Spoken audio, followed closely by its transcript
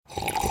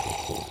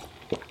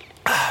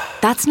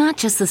That's not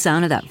just the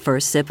sound of that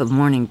first sip of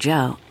Morning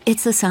Joe.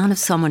 It's the sound of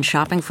someone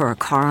shopping for a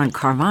car on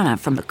Carvana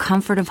from the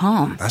comfort of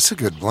home. That's a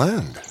good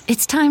blend.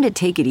 It's time to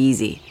take it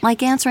easy,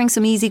 like answering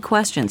some easy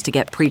questions to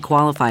get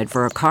pre-qualified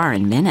for a car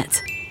in minutes.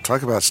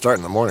 Talk about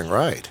starting the morning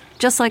right.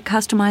 Just like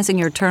customizing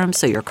your terms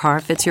so your car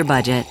fits your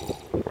budget.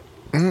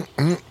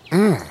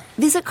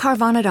 Visit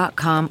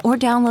Carvana.com or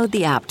download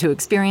the app to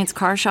experience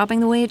car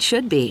shopping the way it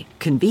should be.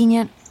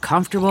 Convenient,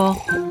 comfortable.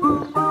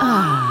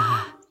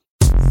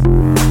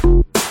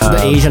 The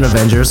Asian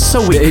Avengers,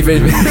 so weak.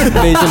 Asian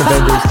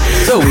Avengers,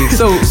 so weak,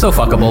 so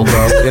fuckable,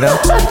 bro. You know?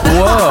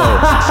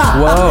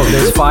 Whoa.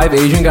 There's 5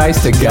 Asian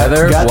guys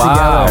together.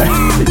 Wow.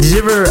 Together. Did you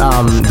ever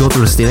go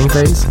through a stealing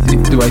phase?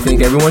 Do I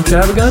think everyone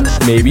should have a gun?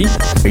 Maybe.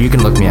 Or you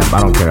can look me up.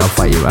 I don't care. I'll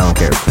fight you. I don't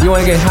care. You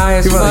want to get high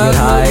as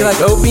fuck? You like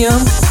opium?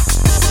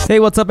 Hey,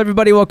 what's up,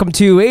 everybody? Welcome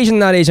to Asian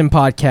Not Asian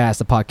Podcast,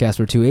 a podcast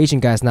where 2 Asian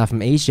guys not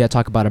from Asia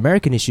talk about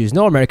American issues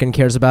no American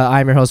cares about.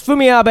 I'm your host,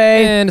 Fumiabe.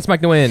 And it's Mike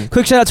Nguyen.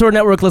 Quick shout out to our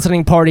network,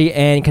 Listening Party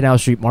and Canal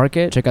Street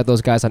Market. Check out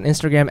those guys on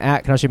Instagram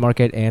at Canal Street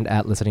Market and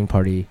at Listening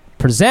Party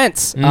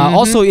Presents.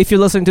 Also, if you're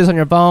listening to this on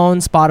your phone,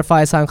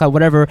 Spotify, SoundCloud,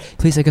 whatever,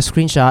 please take a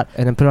screenshot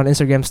and then put it on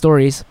Instagram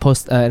stories,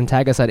 post and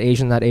tag us at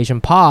Asian Not Asian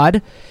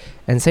Pod,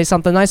 and say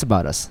something nice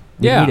about us.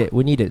 We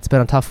need it. It's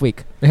been a tough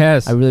week. It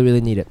has. I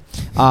really need it.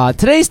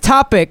 Today's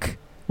topic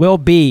will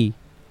be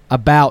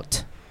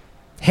about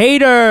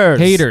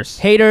haters,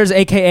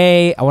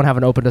 aka I want to have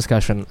an open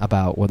discussion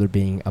about whether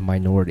being a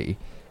minority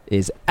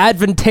is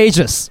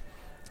advantageous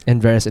in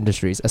various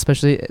industries,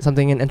 especially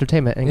something in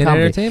entertainment and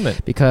comedy.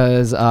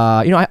 Because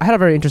I had a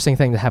very interesting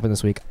thing that happened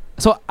this week.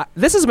 So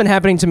this has been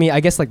happening to me, I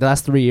guess, like the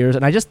last 3 years,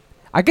 and I guess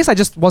I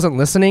just wasn't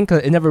listening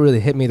because it never really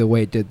hit me the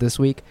way it did this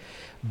week.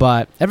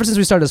 But ever since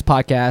we started this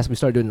podcast, we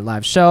started doing the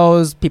live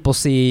shows. People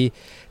see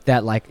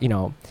that, like,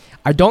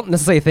 I don't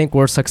necessarily think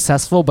we're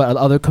successful, but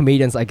other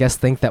comedians, I guess,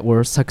 think that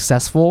we're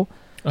successful.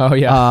 Oh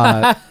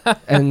yeah.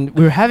 And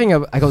we were having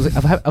I was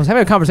having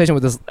a conversation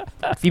with this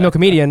female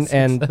comedian,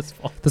 and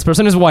this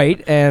person is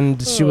white,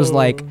 and she was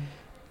like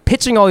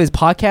pitching all these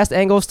podcast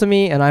angles to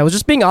me, and I was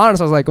just being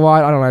honest. I was like, well, I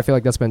don't know. I feel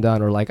like that's been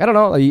done, or like, I don't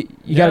know. You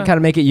got to kind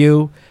of make it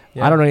you.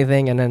 Yeah. I don't know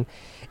anything, and then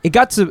it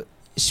got to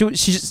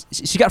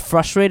she got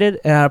frustrated,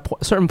 and at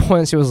a certain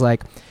point, she was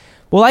like,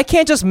 well, I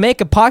can't just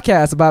make a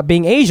podcast about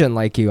being Asian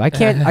like you. I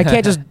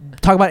can't just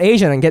talk about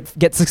Asian and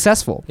get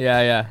successful.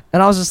 Yeah.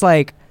 And I was just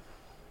like,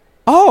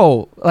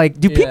 oh, like,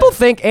 do people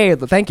think, hey,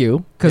 thank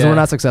you, because we're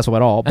not successful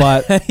at all,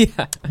 but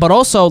but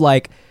also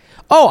like,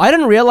 oh, I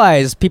didn't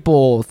realize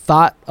people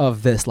thought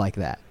of this like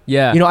that.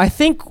 Yeah. I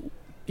think,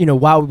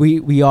 while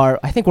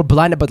I think we're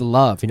blinded by the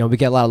love. We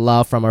get a lot of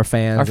love from our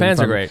fans. Our fans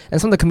are great.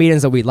 And some of the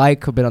comedians that we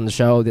like who've been on the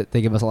show, that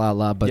they give us a lot of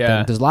love. But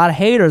then there's a lot of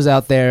haters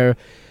out there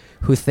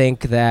who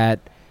think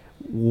that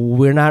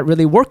we're not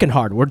really working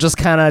hard. We're just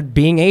kind of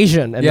being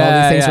Asian, and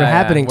all these things are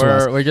happening to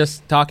us. We're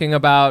just talking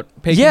about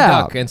Peking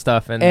duck and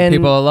stuff, and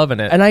people are loving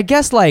it. And I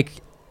guess, like,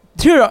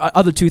 here are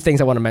other 2 things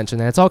I want to mention,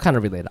 and it's all kind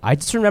of related. I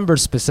just remember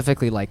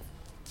specifically, like,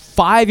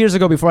 5 years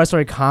ago, before I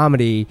started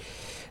comedy,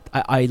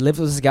 I lived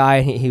with this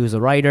guy. He was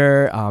a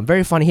writer,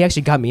 very funny. He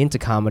actually got me into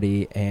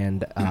comedy,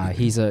 and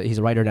he's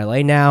a writer in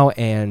LA now.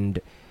 And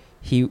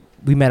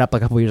we met up a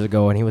couple years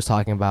ago, and he was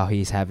talking about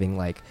he's having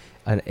like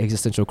an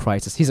existential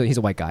crisis. He's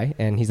a white guy,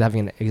 and he's having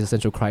an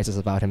existential crisis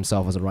about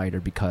himself as a writer,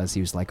 because he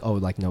was like, oh,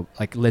 like, no,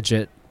 like,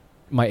 legit,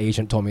 my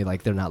agent told me,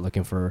 like, they're not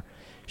looking for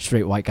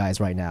straight white guys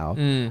right now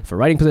for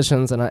writing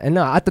positions. And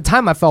at the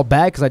time I felt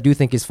bad, because I do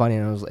think he's funny,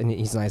 and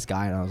he's a nice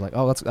guy, and I was like,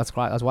 oh, that's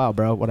wild,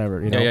 bro, whatever,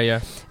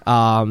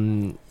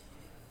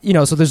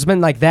 so there's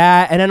been like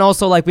that. And then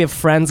also, like, we have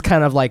friends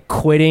kind of like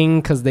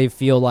quitting because they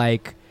feel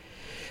like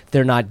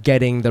they're not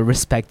getting the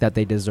respect that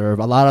they deserve.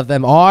 A lot of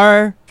them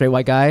are straight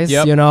white guys,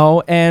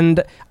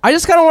 and I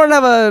just kind of want to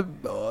have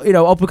a,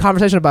 open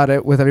conversation about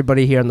it with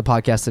everybody here on the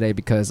podcast today,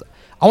 because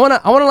I want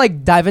to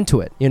like dive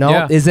into it.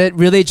 Is it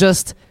really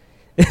just,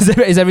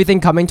 is everything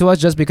coming to us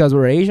just because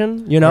we're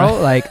Asian?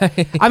 Right. Like,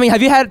 I mean,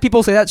 have you had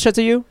people say that shit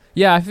to you?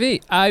 Yeah,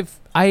 I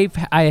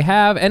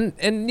have, and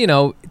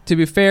to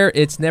be fair,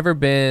 it's never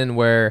been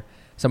where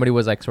somebody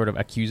was like sort of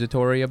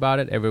accusatory about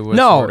it. Everyone was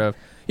sort of,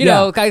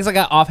 kind of like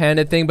an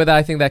offhanded thing, but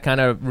I think that kind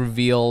of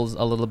reveals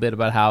a little bit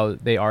about how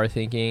they are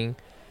thinking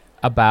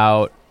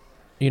about,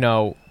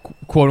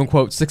 quote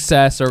unquote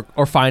success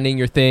or finding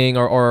your thing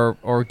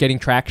or getting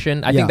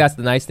traction. I think that's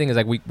the nice thing, is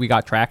like we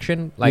got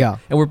traction, like,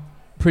 and we're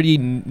pretty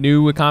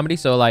new with comedy,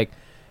 so like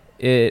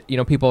it,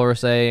 people are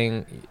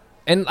saying,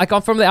 and like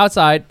from the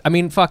outside, I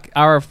mean,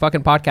 our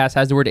fucking podcast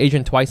has the word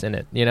Asian twice in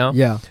it,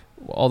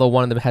 although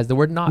one of them has the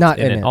word not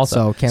in it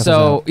also.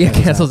 So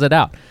cancels it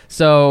out.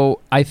 So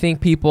I think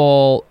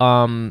people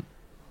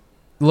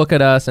look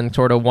at us and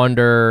sort of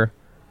wonder,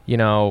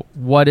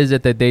 what is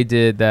it that they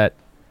did that,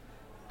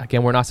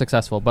 again, we're not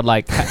successful, but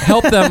like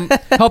help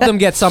them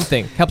get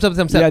something,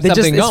 something going.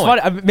 It's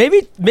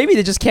funny. Maybe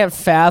they just can't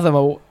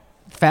fathom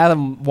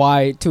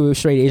why 2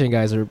 straight Asian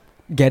guys are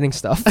getting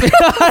stuff.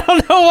 I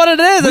don't know what it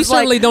is. We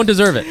certainly don't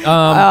deserve it.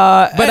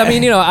 But I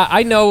mean,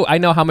 I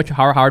know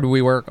how hard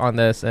we work on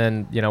this,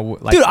 and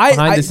like dude,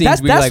 behind the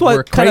scenes we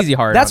work crazy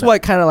hard. That's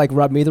what kind of like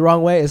rubbed me the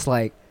wrong way. It's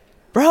like,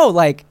 bro,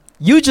 like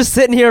you just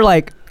sitting here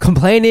like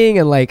complaining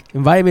and like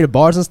inviting me to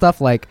bars and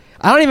stuff. Like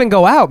I don't even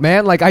go out,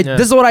 man. Like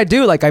this is what I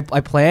do. Like I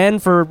plan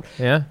for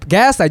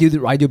guests. I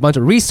do a bunch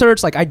of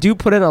research. Like I do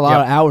put in a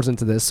lot of hours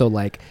into this. So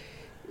like,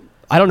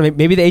 I don't know.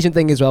 Maybe the Asian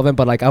thing is relevant,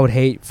 but like I would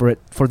hate for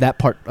that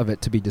part of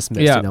it to be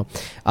dismissed.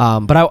 But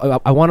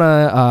I want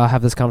to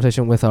have this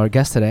conversation with our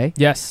guest today.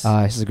 Yes,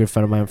 she's a good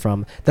friend of mine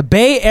from the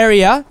Bay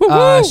Area.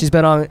 She's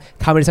been on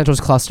Comedy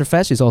Central's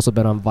Clusterfest. She's also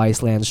been on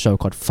Viceland's show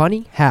called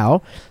Funny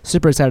How.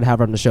 Super excited to have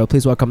her on the show.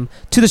 Please welcome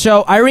to the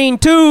show Irene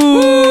too.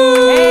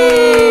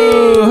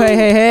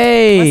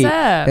 Hey. What's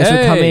up? Thanks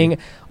for coming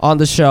on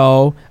the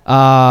show.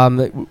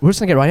 We're just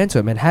gonna get right into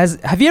it, man.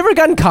 Have you ever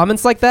gotten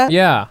comments like that?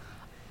 Yeah.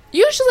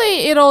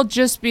 Usually it'll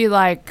just be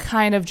like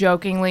kind of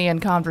jokingly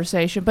in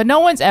conversation, but no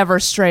one's ever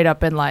straight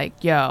up been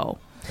like, "Yo."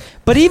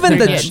 But even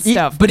the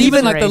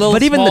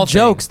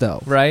jokes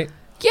though, right?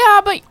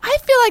 Yeah, but I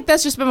feel like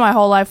that's just been my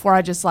whole life where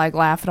I just like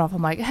laugh it off.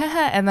 I'm like,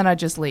 haha, and then I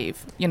just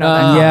leave. That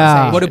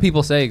conversation. What do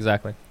people say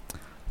exactly?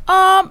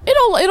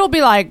 It'll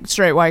be like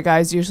straight white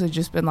guys usually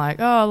just been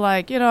like, oh,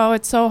 like,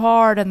 it's so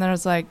hard, and then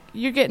it's like,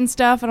 you're getting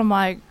stuff, and I'm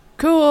like,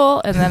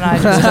 cool, and then I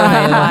just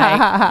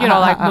try and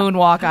like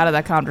moonwalk out of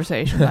that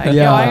conversation. Like,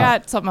 I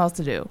got something else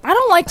to do. I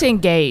don't like to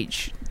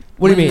engage.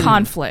 What do you mean?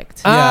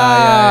 Conflict.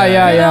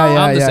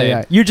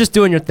 Yeah. You're just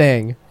doing your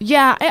thing.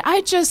 Yeah,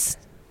 I just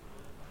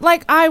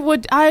like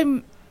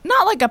I'm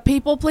not like a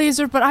people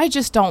pleaser, but I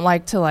just don't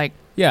like to like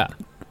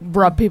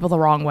rub people the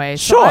wrong way.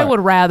 So I would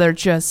rather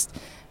just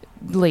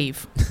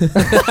leave.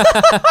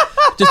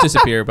 Just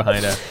disappear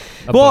behind a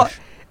bush.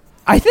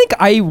 I think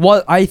I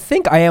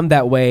am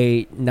that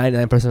way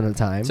 99% of the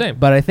time. Same.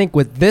 But I think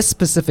with this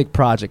specific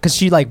project, because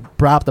she like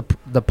brought up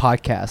the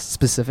podcast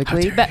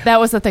specifically. That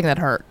was the thing that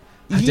hurt.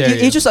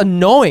 It's just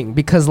annoying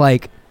because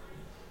like,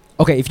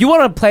 okay, if you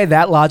want to play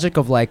that logic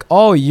of like,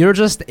 oh, you're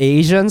just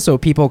Asian, so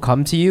people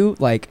come to you,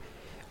 like,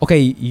 okay,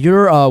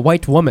 you're a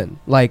white woman,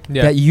 like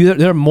that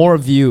there are more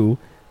of you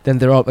than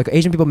there are. Like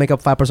Asian people make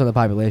up 5% of the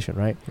population,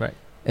 right? Right.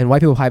 And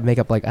white people make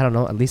up like, I don't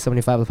know, at least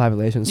 75% of the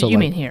population. So you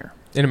mean here?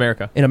 In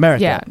America. In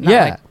America.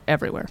 Yeah. Like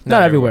everywhere.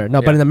 Not everywhere.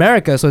 No, but in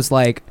America, so it's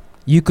like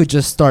you could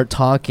just start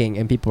talking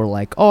and people are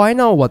like, oh, I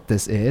know what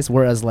this is.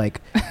 Whereas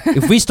like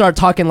if we start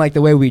talking like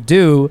the way we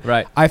do,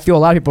 right. I feel a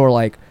lot of people are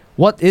like,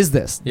 what is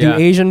this? Do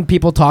Asian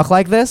people talk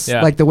like this?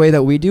 Like the way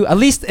that we do? At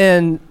least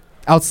in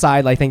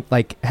outside, I think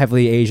like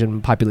heavily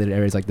Asian populated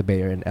areas like the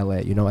Bay Area and LA,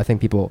 I think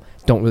people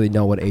don't really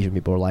know what Asian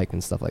people are like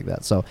and stuff like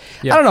that. So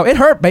I don't know. It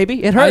hurt,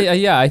 baby. It hurt.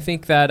 I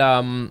think that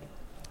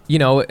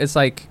it's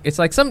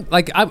like some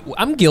like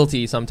I'm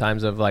guilty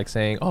sometimes of like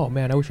saying, oh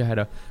man, I wish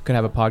I could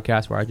have a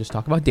podcast where I just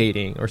talk about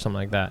dating or something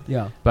like that.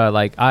 Yeah. But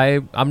like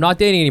I'm not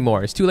dating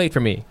anymore. It's too late for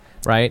me,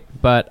 right?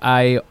 But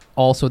I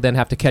also then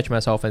have to catch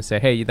myself and say,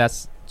 hey,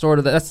 that's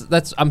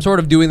I'm sort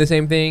of doing the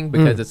same thing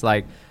because it's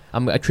like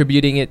I'm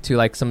attributing it to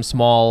like some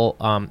small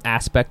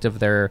aspect of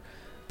their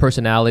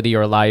personality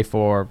or life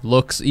or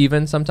looks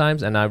even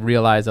sometimes, and I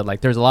realize that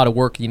like there's a lot of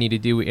work you need to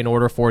do in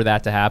order for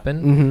that to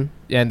happen,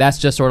 and that's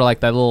just sort of like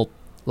that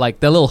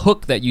little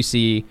hook that you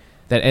see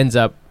that ends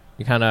up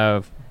kind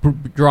of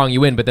drawing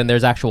you in, but then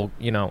there's actual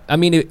I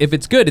mean, if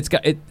it's good, it's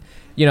got it,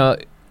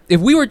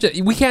 if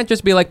we can't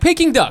just be like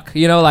Peking duck, like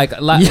yell it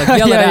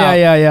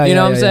out. You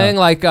know what I'm saying?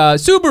 Like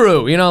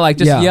Subaru, like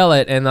just yell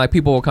it and like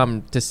people will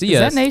come to see us. Is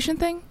that an Asian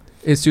thing?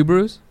 Is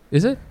Subarus?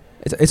 Is it?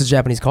 It's a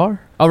Japanese car.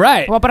 Oh,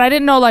 right. Well, but I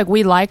didn't know like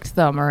we liked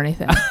them or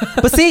anything.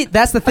 But see,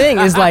 that's the thing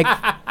is like,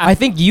 I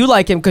think you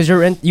like him because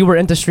you were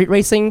into street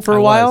racing for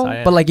a while.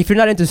 But like, if you're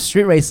not into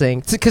street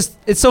racing, because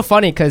it's so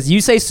funny because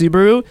you say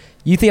Subaru,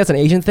 you think that's an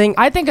Asian thing.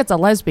 I think it's a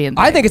lesbian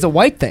thing. I think it's a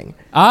white thing.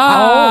 Wait,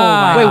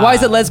 why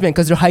is it lesbian?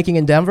 Because you're hiking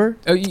in Denver?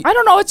 I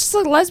don't know. It's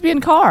just a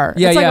lesbian car.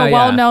 It's like a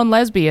well-known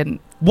lesbian.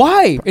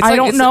 Why? I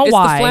don't know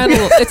why.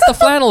 It's the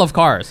flannel of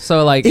cars.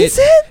 So like, is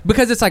it?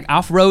 Because it's like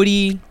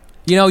off-roady.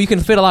 You can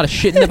fit a lot of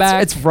shit in the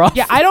back. It's rough.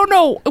 Yeah, I don't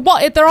know.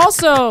 Well, they're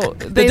also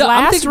they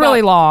last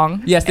really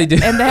long. Yes, they do,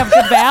 and they have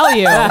good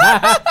value,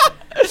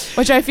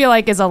 which I feel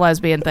like is a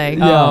lesbian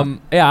thing.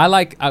 I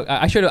like.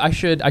 I should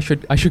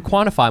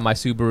quantify my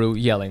Subaru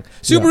yelling.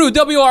 Subaru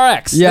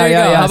WRX. There you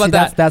go. How about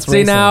that? That's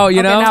see now.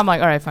 Okay, now I'm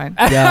like, all right, fine.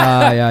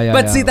 Yeah.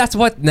 But see, that's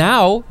what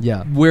now.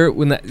 Yeah.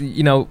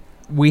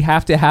 We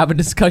have to have a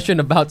discussion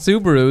about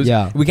Subarus.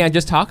 Yeah. We can't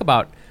just talk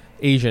about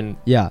Asian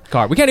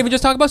car. We can't even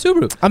just talk about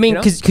Subaru. I mean,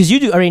 because you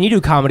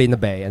do comedy in the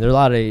Bay, and there are a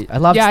lot of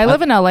I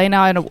live in LA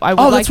now, and I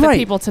would like the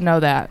people to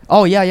know that.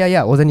 Oh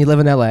yeah. Well, then you live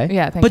in LA.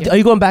 Yeah, thank you. But are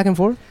you going back and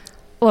forth?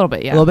 A little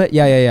bit, yeah. A little bit,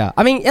 yeah.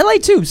 I mean, LA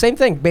too, same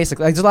thing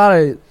basically. Like, there's a lot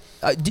of.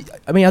 Are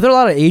there a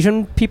lot of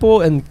Asian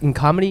people in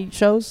comedy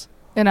shows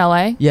in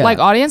LA? Yeah, like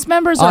audience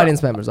members.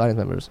 Audience members.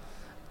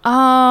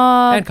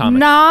 And comics.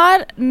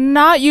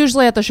 Not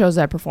usually at the shows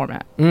that I perform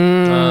at.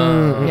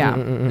 Yeah.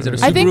 Is it a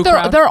Subaru I think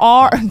crowd? there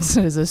are.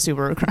 Is a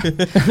Subaru crowd.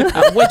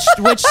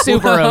 Which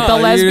Subaru? The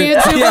lesbian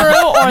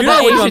Subaru or You the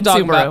know what I'm Asian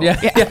talking Subaru?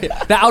 about.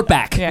 Yeah. The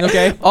Outback. Yeah.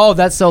 Okay. Oh,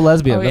 that's so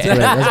lesbian. Oh, That's yeah.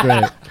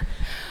 great.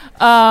 That's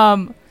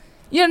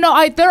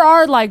great. There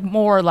are like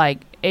more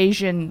like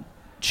Asian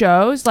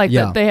shows, like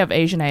Yeah. they have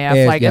Asian AF,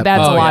 Yeah, like yeah.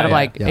 that's Oh, a lot yeah, of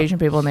like yeah. Asian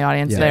people in the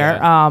audience Yeah. there.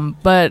 Yeah.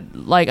 But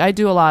like I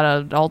do a lot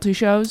of adulty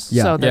shows,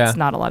 Yeah. so that's Yeah.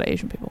 not a lot of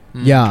Asian people.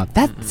 Yeah,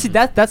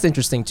 that's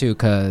interesting too,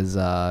 because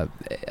a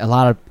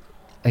lot of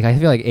like I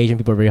feel like Asian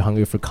people are very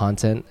hungry for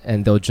content,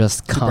 and they'll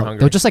just hungry.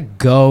 they'll just like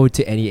go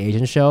to any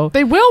Asian show.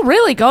 They will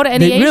really go to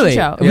any They Asian really-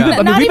 show. Yeah. Not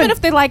I mean, we've even been-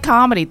 if they like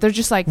comedy, they're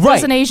just like, Right.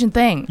 there's an Asian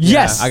thing.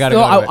 Yes, I gotta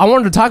So go to it. I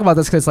wanted to talk about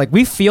this because like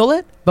we feel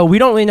it, but we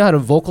don't really know how to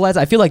vocalize.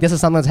 I feel like this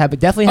is something that's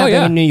definitely happening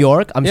yeah. in New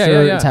York. I'm Yeah,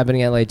 sure yeah. it's happening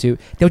in LA too.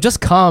 They'll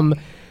just come,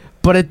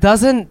 but it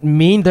doesn't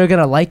mean they're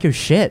gonna like your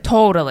shit.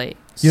 Totally.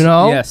 You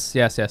know? Yes.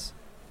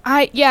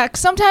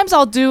 Sometimes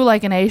I'll do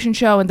like an Asian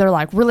show and they're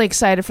like really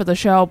excited for the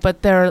show,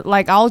 but they're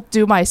like, I'll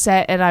do my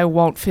set and I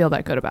won't feel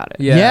that good about it.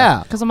 Yeah.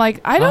 Because I'm like,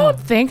 I don't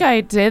think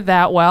I did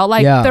that well.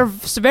 Like, Yeah. they're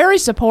very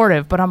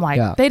supportive, but I'm like,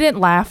 Yeah. they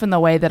didn't laugh in the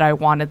way that I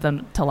wanted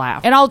them to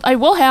laugh. And I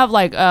will have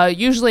like,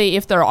 usually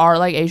if there are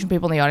like Asian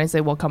people in the audience,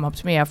 they will come up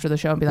to me after the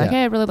show and be like, Yeah.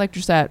 hey, I really liked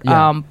your set.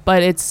 Yeah.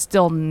 But it's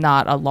still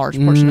not a large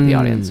portion of the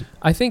audience.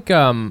 I think,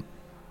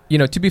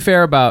 to be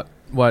fair about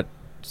what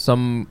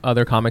some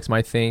other comics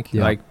might think,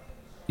 Yeah. like,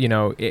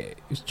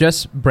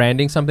 just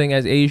branding something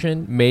as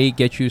Asian may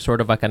get you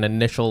sort of like an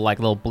initial like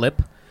little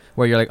blip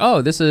where you're like,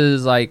 oh, this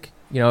is like,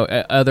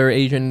 other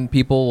Asian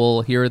people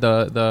will hear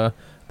the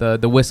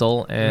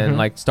whistle and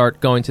like start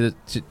going to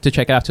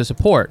check it out to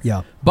support.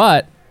 Yeah.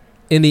 But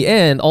in the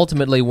end,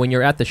 ultimately, when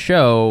you're at the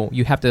show,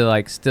 you have to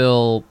like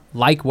still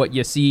like what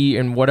you see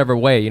in whatever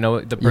way,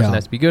 the person Yeah.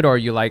 has to be good, or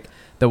you like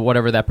the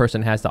whatever that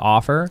person has to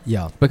offer.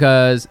 Yeah.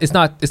 Because it's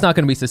not going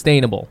to be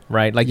sustainable,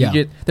 right? Like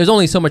Yeah. there's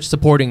only so much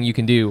supporting you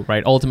can do,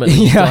 right? Ultimately,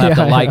 you Yeah, still have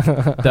to yeah. like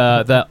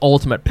the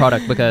ultimate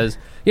product, because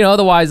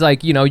otherwise,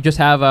 like you just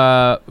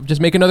have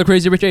just make another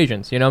Crazy Rich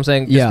Asians. You know what I'm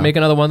saying? Just Yeah. make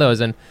another one of those,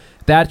 and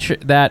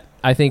that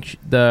I think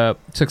the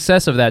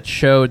success of that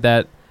showed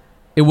that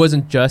it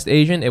wasn't just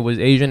Asian; it was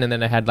Asian, and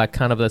then it had like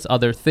kind of this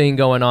other thing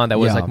going on that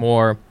was Yeah. like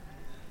more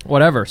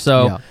whatever.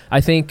 So Yeah.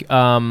 I think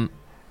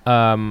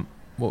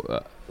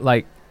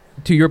like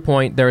to your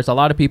point, there's a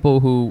lot of people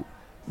who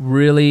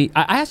really.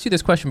 I asked you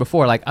this question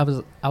before. Like I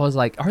was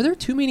like, are there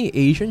too many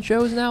Asian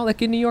shows now?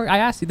 Like in New York, I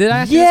asked you. Did I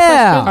ask you this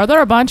Yeah. question? Are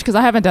there a bunch? Because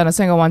I haven't done a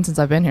single one since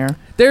I've been here.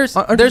 There's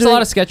Are there's a there-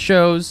 lot of sketch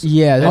shows.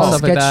 Yeah, there's and all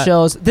stuff like sketch that.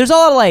 shows. There's a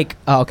lot of like,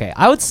 okay,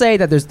 I would say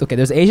that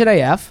there's Asian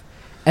AF,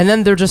 and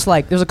then they're just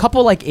like, there's a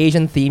couple like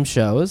Asian themed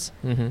shows,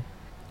 Mm-hmm.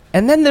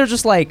 and then they're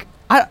just like,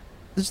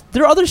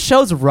 there are other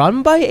shows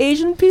run by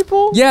Asian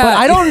people. Yeah. but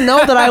I don't know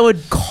that I would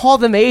call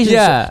them Asian.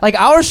 Yeah. Like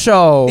our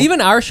show.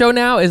 Even our show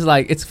now is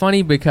like, it's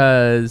funny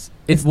because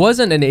it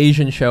wasn't an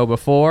Asian show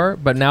before,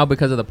 but now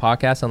because of the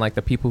podcast and like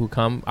the people who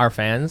come are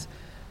fans,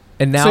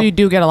 and now So you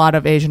do get a lot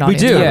of Asian We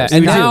audience. do. yeah, members.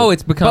 and we now do.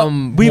 it's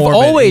become But we've more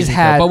of an always Asian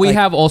show, had, but we like,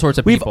 have all sorts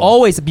of We've people.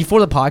 always, before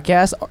the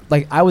podcast,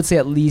 like I would say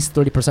at least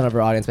 30% of our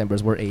audience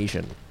members were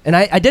Asian. And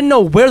I didn't know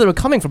where they were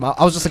coming from.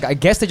 I was just like, I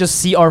guess they just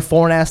see our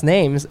foreign ass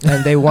names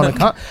and they want to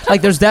come.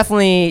 Like there's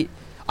definitely,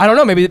 I don't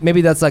know,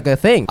 maybe that's like a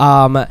thing.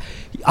 I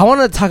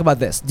want to talk about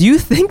this. Do you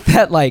think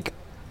that like,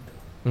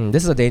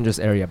 this is a dangerous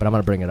area, but I'm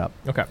going to bring it up.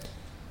 Okay.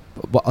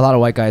 A lot of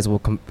white guys will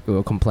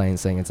complain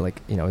saying it's like,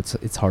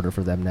 it's harder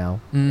for them now.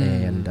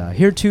 And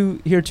here are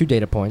two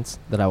data points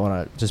that I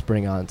want to just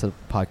bring on to the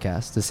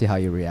podcast to see how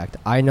you react.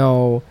 I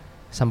know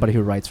somebody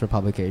who writes for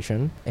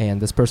publication,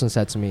 and this person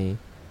said to me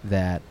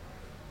that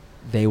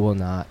they will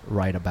not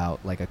write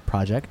about like a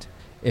project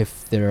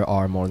if there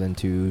are more than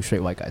 2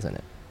 straight white guys in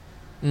it.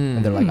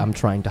 And they're like, I'm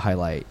trying to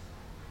highlight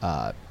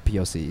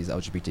POCs,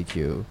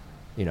 LGBTQ,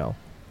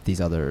 these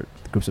other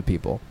groups of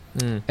people.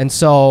 And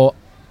so,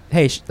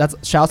 hey,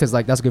 shout is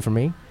like, that's good for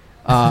me.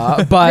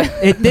 But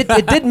it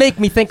did make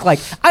me think, like,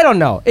 I don't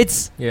know.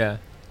 yeah.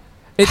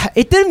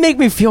 It didn't make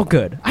me feel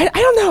good. I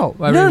don't know.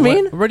 You know what I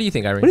mean? What do you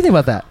think, Irene? What do you think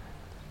about that?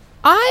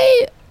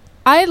 I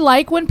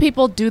like when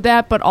people do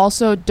that, but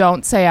also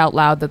don't say out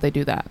loud that they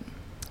do that.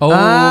 Oh, you know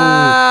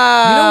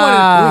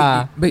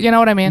what? But you know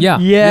what I mean? Yeah.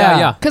 Yeah.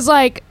 Yeah. Because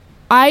like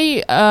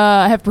I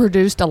have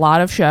produced a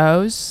lot of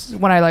shows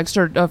when I like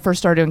first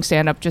started doing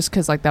stand up, just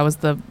because like that was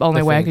the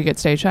only The way I thing. could get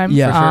stage time.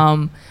 Yeah. For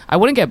sure. I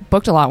wouldn't get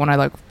booked a lot when I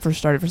like first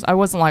started. I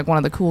wasn't like one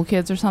of the cool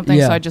kids or something,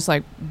 Yeah. so I just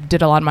like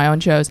did a lot of my own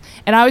shows.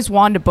 And I always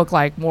wanted to book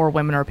like more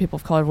women or people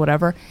of color,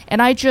 whatever.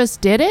 And I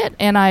just did it,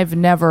 and I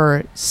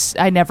never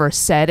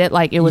said it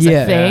like it was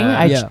Yeah. a thing.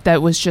 Yeah.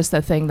 That was just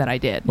a thing that I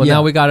did. Well, Yeah.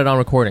 now we got it on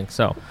recording,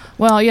 so.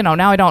 Well,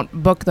 now I don't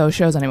book those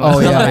shows anymore. Oh, so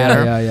it yeah,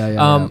 doesn't matter.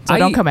 yeah. So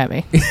don't come at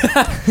me.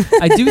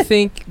 I do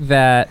think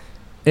that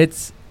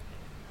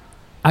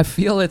I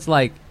feel it's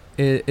like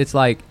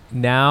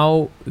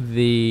now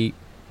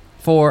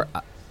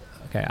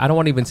okay, I don't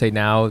want to even say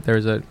now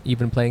there's a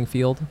even playing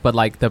field, but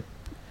like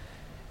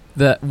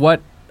what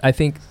I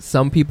think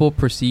some people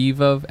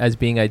perceive of as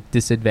being a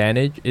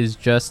disadvantage is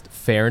just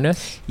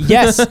fairness.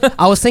 Yes,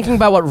 I was thinking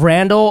about what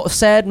Randall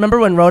said. Remember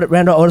when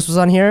Randall Otis was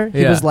on here?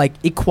 He was like,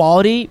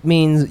 equality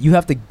means you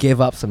have to give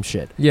up some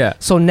shit. Yeah.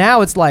 So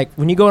now it's like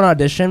when you go on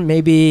audition,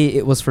 maybe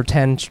it was for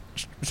 10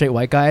 straight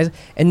white guys,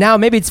 and now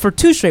maybe it's for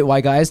 2 straight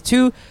white guys,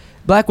 2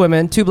 black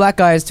women, 2 black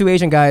guys, 2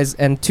 Asian guys,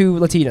 and 2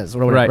 Latinas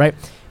or whatever, right?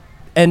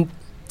 And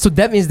so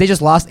that means they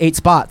just lost 8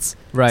 spots.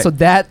 Right. So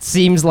that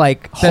seems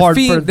like hard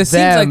for them. This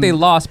seems like they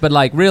lost, but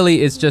like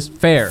really, it's just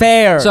fair.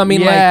 Fair. So I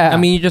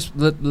mean, you just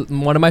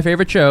one of my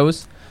favorite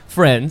shows,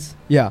 Friends.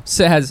 Yeah.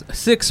 Has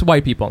 6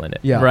 white people in it.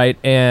 Yeah. Right.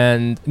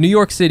 And New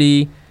York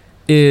City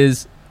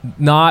is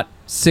not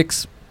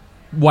 6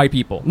 white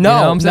people. No, you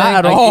know what I'm saying?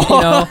 not at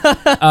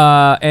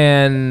all.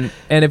 And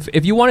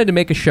if you wanted to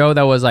make a show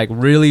that was like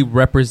really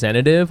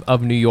representative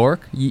of New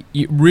York,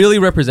 really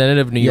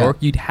representative of New York,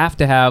 you'd have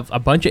to have a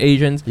bunch of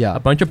Asians, a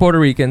bunch of Puerto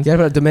Ricans, you have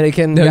a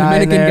Dominican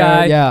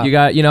guy. Yeah. You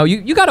got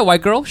you got a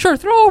white girl. Sure,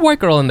 throw a white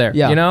girl in there.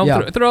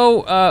 Yeah.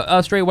 Throw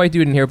a straight white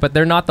dude in here. But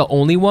they're not the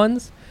only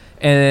ones.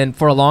 And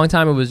for a long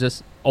time, it was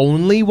just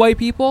only white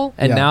people.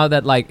 And now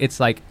that like it's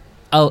like.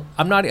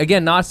 I'm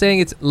not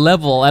saying it's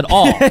level at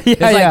all. It's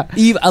like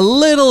a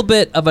little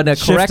bit of a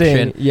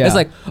correction. Yeah. It's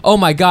like, oh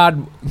my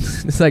God.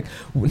 It's like,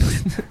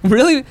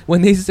 really?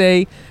 When they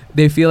say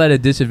they feel at a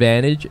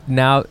disadvantage,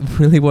 now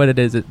really what it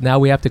is now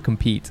we have to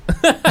compete.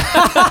 It's like,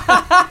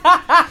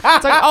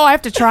 oh, I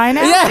have to try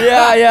now?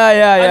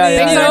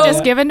 Yeah. Things aren't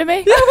just given to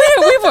me?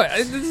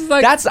 This is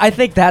like, I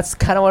think that's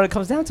kind of what it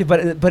comes down to.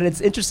 But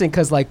it's interesting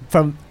because like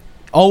from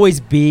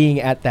always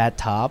being at that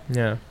top.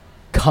 Yeah.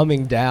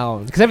 Coming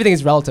down because everything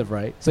is relative,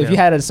 right? So if you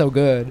had it so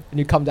good and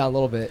you come down a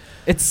little bit,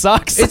 it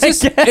sucks. It's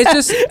just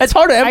it's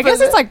hard to I guess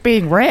it's like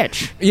being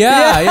rich. Yeah.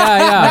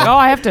 Like, oh,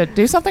 I have to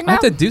do something now? I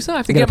have to do something. I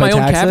have to You get gotta my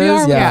own pay taxes,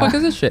 caviar. What yeah. the fuck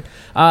is this shit?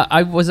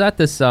 I was at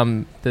this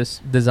this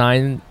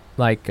design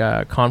like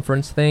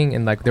conference thing,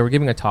 and like they were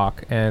giving a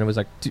talk, and it was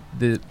like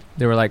they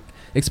were like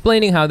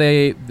explaining how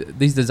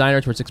these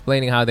designers were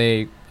explaining how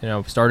they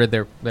started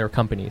their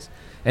companies,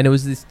 and it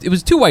was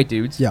 2 white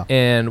dudes,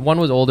 and one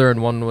was older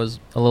and one was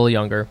a little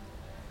younger.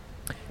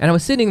 And I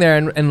was sitting there,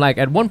 and like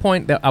at one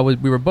point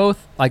they were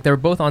both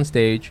on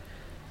stage,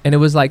 and it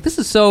was like, this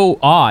is so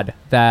odd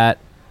that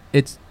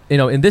it's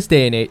in this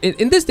day and age.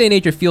 In this day and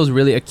age, it feels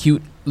really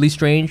acutely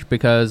strange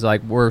because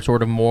like we're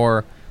sort of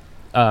more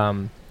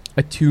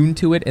attuned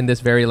to it in this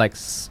very like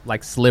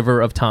sliver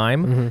of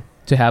time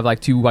to have like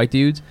 2 white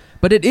dudes.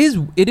 But it is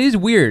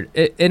weird,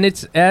 and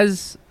it's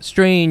as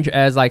strange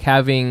as like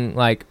having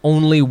like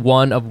only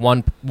one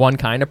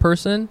kind of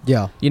person.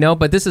 Yeah,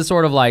 But this is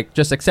sort of like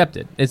just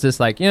accepted. It's just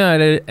like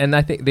and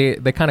I think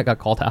they kind of got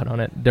called out on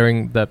it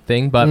during the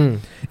thing. But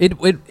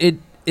it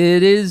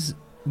is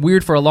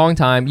weird for a long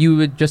time. You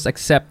would just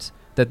accept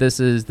that this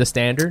is the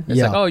standard.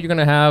 It's like, oh, you're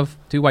gonna have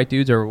 2 white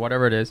dudes or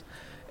whatever it is,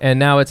 and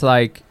now it's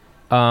like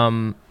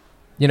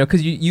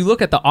because you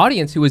look at the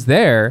audience who was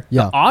there.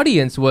 The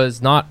audience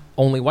was not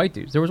only white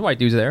dudes. There was white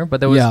dudes there,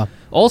 but there was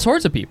all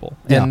sorts of people.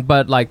 And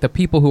but like the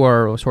people who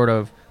are sort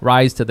of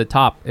rise to the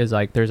top is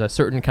like there's a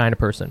certain kind of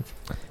person.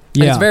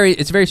 Yeah, and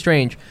it's very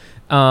strange.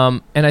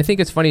 And I think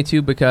it's funny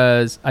too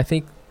because I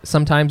think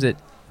sometimes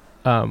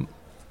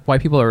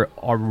white people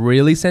are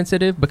really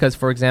sensitive because,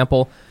 for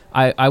example,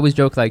 I always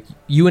joke like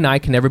you and I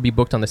can never be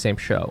booked on the same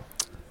show.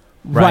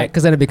 Right,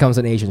 because then it becomes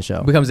an Asian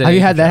show. Have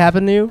you had that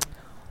happen to you?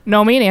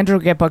 No, me and Andrew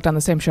get booked on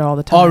the same show all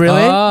the time. Oh,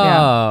 really?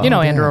 Yeah. You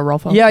know Andrew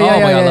Rolfo.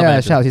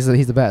 Yeah. Shout, he's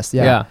the best.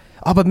 Yeah.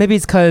 Oh, but maybe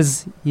it's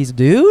because he's a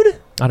dude?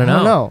 I don't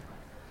know.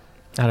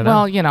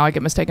 Well, I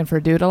get mistaken for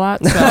a dude a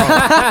lot, so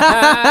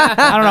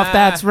I don't know if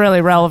that's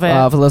really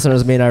relevant. For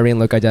listeners, me and Irene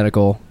look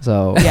identical,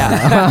 so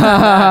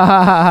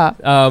yeah.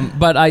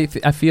 But I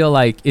feel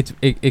like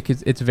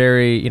it's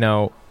very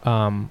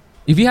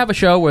if you have a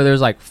show where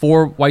there's like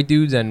 4 white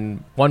dudes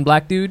and 1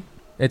 black dude,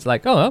 it's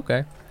like, oh,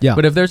 okay. Yeah.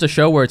 But if there's a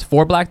show where it's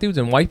 4 black dudes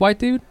and white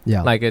dude,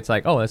 like it's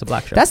like, oh, that's a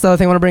black show. That's the other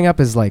thing I want to bring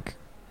up is like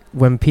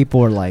when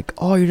people are like,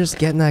 oh, you're just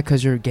getting that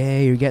because you're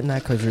gay, you're getting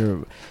that because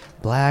you're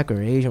black or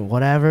Asian,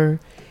 whatever.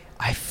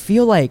 I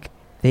feel like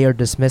they are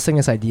dismissing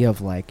this idea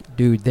of like,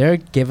 dude, they're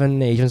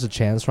giving Asians a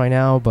chance right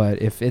now,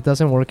 but if it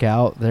doesn't work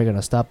out, they're going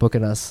to stop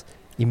booking us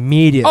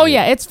immediately. Oh,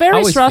 yeah. It's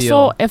very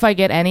stressful if I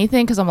get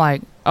anything because I'm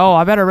like, oh,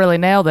 I better really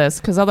nail this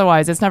because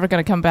otherwise it's never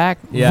going to come back.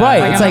 Yeah.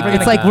 Right.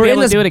 It's like we're in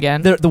this, do it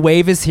again. The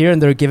wave is here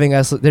and they're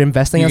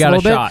investing us a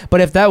little bit.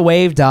 But if that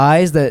wave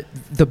dies, the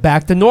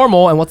back to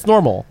normal, and what's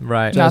normal?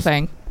 Right.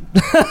 Nothing.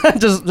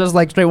 just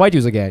like straight white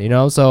dudes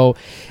again, So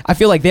I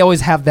feel like they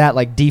always have that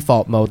like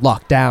default mode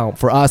locked down.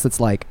 For us, it's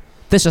like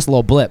this just a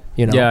little blip,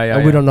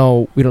 and we don't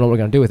know what we're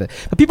gonna do with it.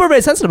 But people are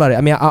very sensitive about it.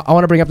 I mean, I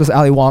want to bring up this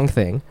Ali Wong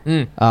thing,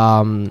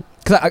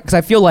 because I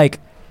feel like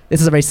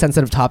this is a very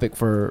sensitive topic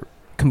for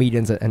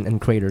comedians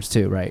and creators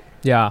too, right?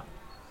 Yeah.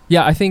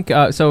 I think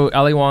so.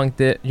 Ali Wong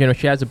did.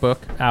 She has a book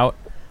out,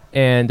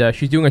 and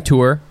she's doing a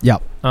tour. Yeah.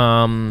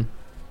 Do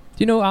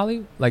Do you know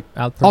Ali? Like,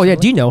 Al Oh yeah,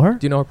 do you know her?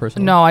 Do you know her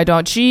personally? No, I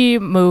don't. She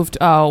moved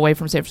away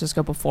from San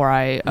Francisco before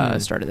I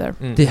started there.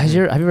 Have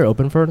you ever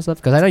opened for her and stuff?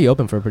 Because I know you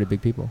open for pretty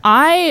big people.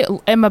 I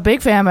am a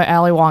big fan of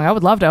Ali Wong. I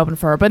would love to open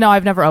for her, but no,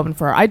 I've never opened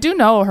for her. I do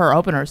know her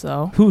openers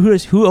though.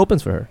 Who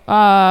opens for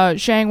her?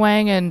 Shang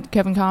Wang and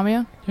Kevin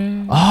Kamiya.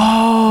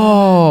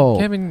 Oh,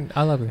 Kevin,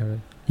 I love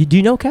Kevin. Do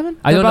you know Kevin?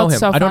 I don't know him.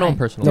 So I don't know funny. him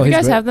personally. No, Do you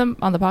he's guys great. have them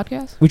on the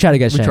podcast? We tried to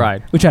get We Shang.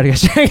 tried. We tried to get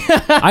Shang.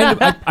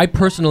 I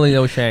personally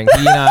know Shang.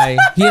 He and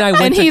I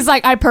went And to, he's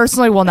like, I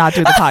personally will not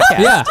do the podcast.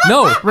 yeah,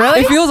 no. Really?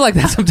 It feels like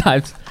that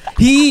sometimes.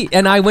 He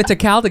and I went to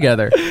Cal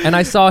together, and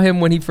I saw him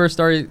when he first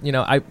started,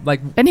 I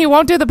like, And he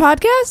won't do the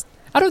podcast?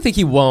 I don't think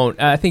he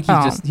won't. I think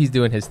he's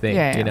doing his thing.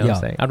 Yeah, You know yeah. what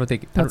I'm saying? I don't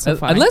think, That's so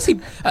funny. unless he,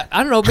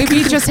 I don't know, maybe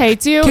He just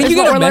hates you. Can is you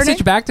what get a we're message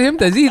learning? back to him?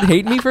 Does he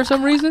hate me for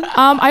some reason?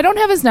 I don't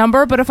have his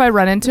number, but if I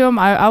run into him,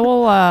 I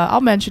will.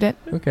 I'll mention it.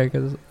 Okay,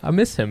 because I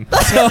miss him.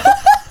 So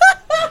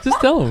just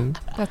tell him.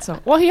 That's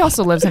so. Well, he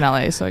also lives in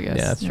LA, so I guess.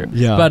 Yeah, that's true.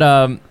 Yeah.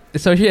 But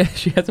so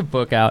she has a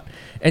book out,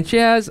 and she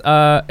has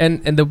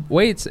and the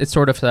way it's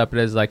sort of set up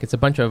is like it's a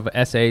bunch of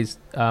essays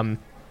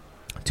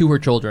to her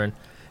children,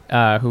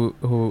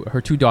 who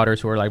her two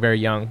daughters who are like very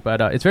young,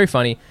 but it's very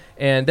funny.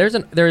 And there's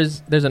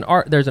an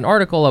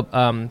article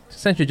of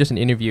essentially just an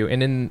interview,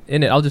 and in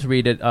it I'll just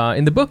read it.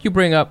 In the book you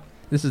bring up,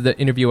 this is the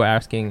interviewer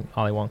asking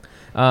Ali Wong.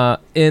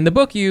 In the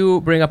book you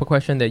bring up a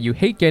question that you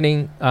hate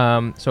getting,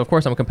 so of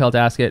course I'm compelled to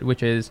ask it,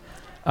 which is,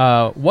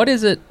 what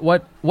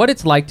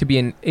it's like to be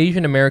an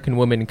Asian American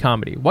woman in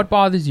comedy? What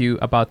bothers you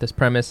about this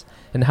premise,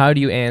 and how do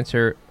you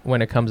answer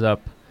when it comes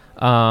up?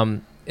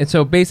 And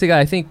so basically,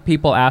 I think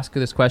people ask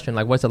this question,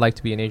 like, what's it like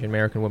to be an Asian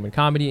American woman in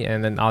comedy?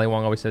 And then Ali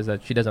Wong always says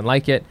that she doesn't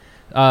like it.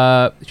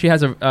 She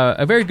has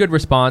a very good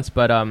response,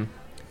 but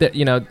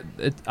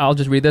I'll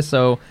just read this.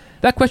 So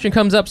that question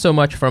comes up so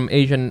much from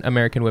Asian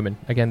American women.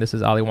 Again, this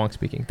is Ali Wong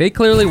speaking. They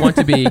clearly want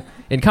to be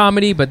in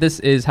comedy, but this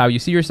is how you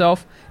see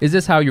yourself. Is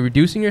this how you're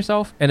reducing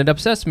yourself? And it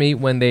upsets me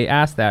when they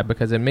ask that,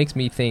 because it makes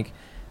me think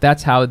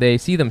that's how they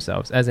see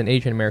themselves, as an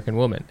Asian American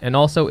woman. And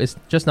also, it's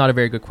just not a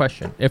very good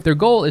question. If their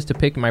goal is to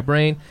pick my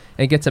brain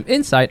and get some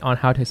insight on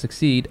how to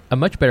succeed, a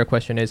much better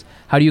question is,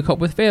 how do you cope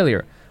with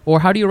failure?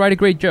 Or how do you write a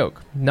great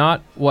joke?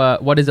 Not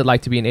what is it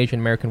like to be an Asian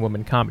American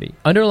woman in comedy?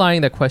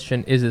 Underlying that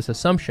question is this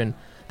assumption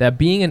that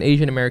being an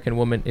Asian American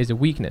woman is a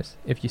weakness.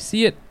 If you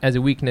see it as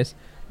a weakness,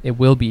 it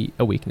will be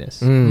a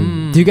weakness.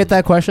 Do you get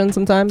that question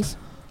sometimes?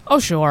 Oh,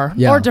 sure.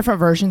 Yeah. Or different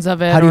versions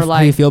of it. How do you, or like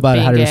how do you feel about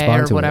it? How do you being gay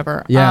respond or to whatever.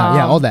 it?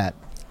 Yeah, all that.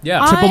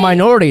 Yeah. Triple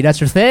minority,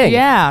 that's your thing.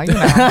 Yeah, you know.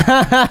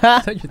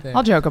 That's what you think.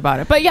 I'll joke about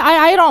it. But yeah,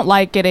 I don't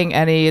like getting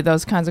any of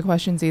those kinds of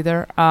questions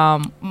either.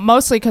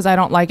 Mostly because I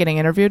don't like getting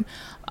interviewed.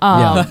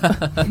 I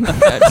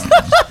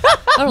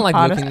don't like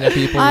Honest. looking at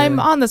people. I'm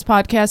on this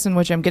podcast in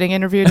which I'm getting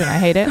interviewed and I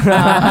hate it.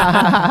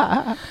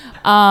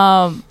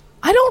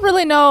 I don't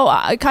really know.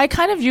 I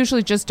kind of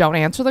usually just don't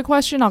answer the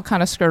question. I'll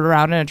kind of skirt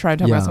around it and try and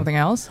talk about something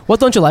else. What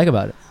don't you like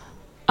about it?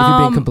 If you're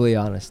being Um, completely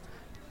honest.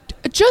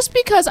 Just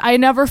because I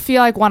never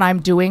feel like when I'm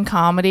doing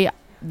comedy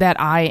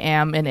that I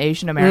am an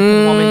Asian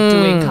American woman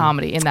doing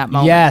comedy in that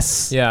moment.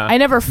 Yes. Yeah. I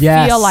never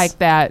Yes. feel like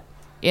that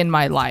in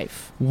my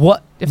life.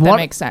 What? If that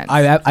makes sense.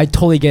 I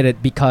totally get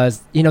it,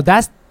 because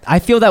I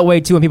feel that way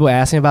too when people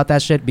ask me about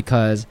that shit,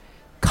 because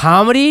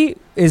comedy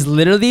is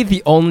literally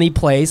the only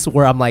place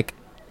where I'm like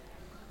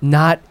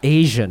not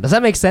Asian. Does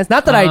that make sense?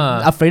 Not that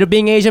I'm afraid of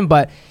being Asian,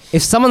 but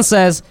if someone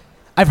says,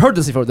 I've heard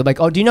this before, they're like,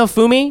 oh, do you know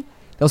Fumi?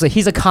 They'll say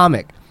he's a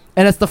comic.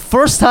 And it's the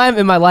first time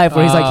in my life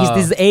where he's like,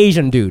 he's this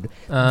Asian dude.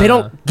 They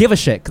don't give a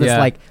shit, because it's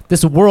like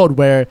this world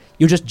where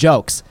you're just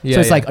jokes. Yeah, so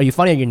it's yeah. like, are you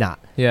funny or you're not?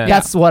 Yeah.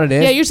 That's what it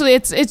is. Yeah, usually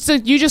it's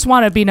you just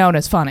want to be known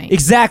as funny.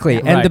 Exactly.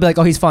 And Right. they'll be like,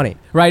 oh, he's funny.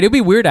 Right. It'd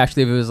be weird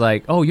actually if it was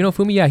like, oh, you know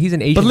Fumi? Yeah, he's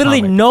an Asian. But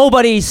literally comic.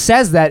 nobody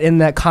says that in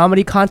that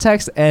comedy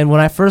context. And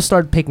when I first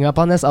started picking up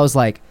on this, I was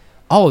like,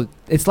 oh,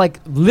 it's like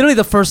literally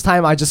the first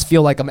time I just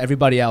feel like I'm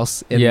everybody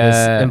else in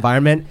this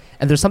environment.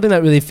 And there's something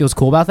that really feels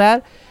cool about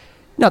that.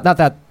 Not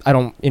that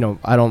I'm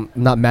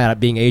not mad at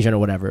being Asian or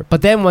whatever.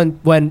 But then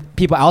when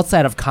people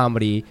outside of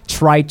comedy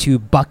try to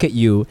bucket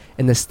you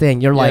in this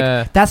thing, you're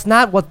like, that's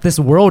not what this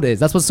world is.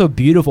 That's what's so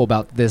beautiful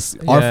about this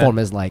art form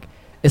is like,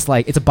 it's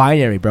a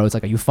binary, bro. It's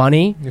like, are you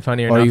funny? You're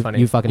funny or not you, funny.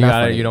 you fucking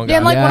not funny. You don't Yeah,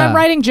 and got like it. when I'm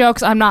writing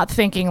jokes, I'm not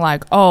thinking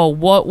like, oh,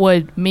 what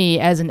would me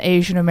as an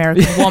Asian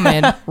American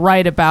woman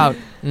write about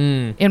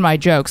in my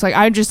jokes? Like,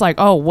 I'm just like,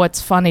 oh,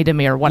 what's funny to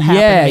me or what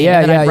happened to me,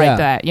 and then I write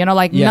that.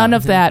 Like none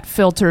of that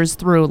filters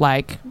through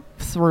like,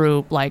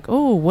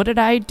 oh, what did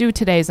I do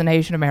today as an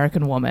Asian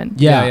American woman?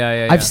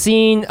 Yeah. I've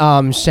seen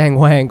Shang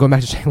Wang, going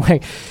back to Shang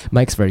Wang,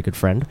 Mike's a very good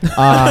friend.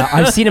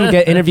 I've seen him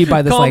get interviewed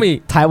by this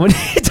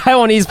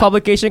Taiwanese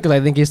publication, because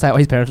I think his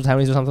parents were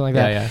Taiwanese or something like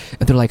that. Yeah.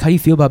 And they're like, how do you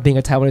feel about being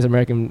a Taiwanese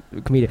American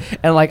comedian?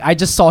 And like, I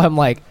just saw him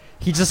like,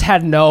 he just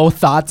had no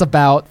thoughts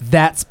about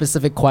that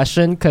specific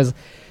question, because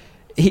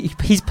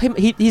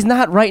he's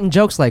not writing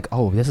jokes like,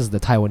 oh, this is the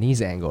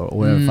Taiwanese angle or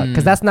whatever,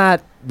 because that's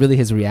not really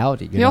his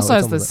reality. He also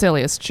has the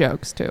silliest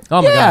jokes too.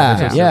 Oh my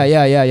god!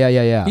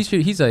 Yeah.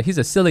 He's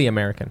a silly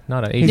American,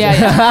 not an Asian. Yeah.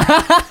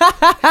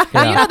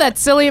 You know that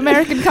silly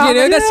American comic?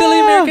 You know that silly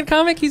American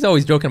comic? He's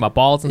always joking about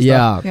balls and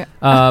stuff.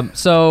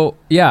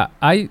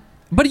 Yeah.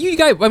 But you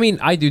guys, I mean,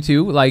 I do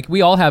too. Like,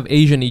 we all have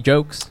Asian-y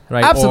jokes,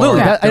 right?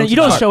 Absolutely. And you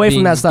don't shy away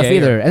from that stuff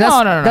either. And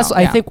no. That's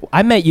I think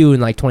I met you in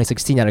like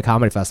 2016 at a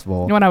comedy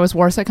festival. When I was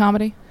worse at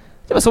comedy?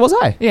 Yeah, so was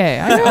I.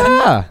 Yeah. I know.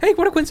 Yeah. Hey,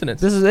 what a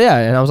coincidence. And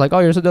I was like, oh,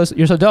 you're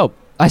so dope.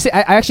 I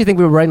actually think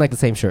we were wearing like the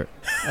same shirt.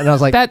 And I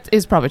was like, that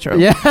is probably true.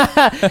 Yeah.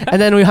 And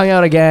then we hung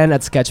out again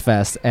at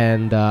Sketchfest.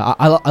 And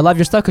I love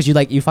your stuff because you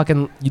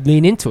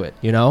lean into it,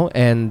 you know?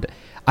 And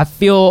I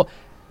feel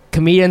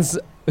comedians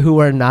who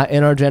are not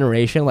in our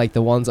generation, like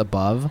the ones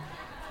above,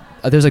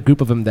 there's a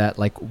group of them that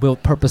like will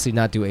purposely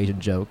not do Asian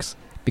jokes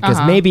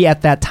because maybe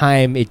at that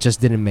time it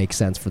just didn't make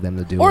sense for them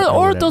to do it.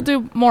 Or they'll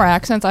do more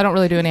accents. I don't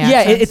really do any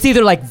accents. Yeah, it's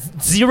either like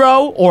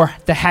zero or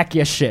the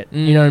hackiest shit.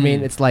 You know what I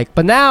mean? It's like,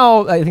 but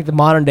now I think the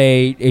modern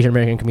day Asian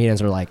American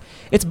comedians are like,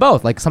 it's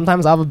both. Like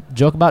sometimes I'll have a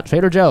joke about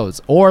Trader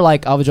Joe's or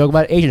like I'll have a joke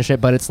about Asian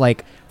shit, but it's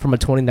like from a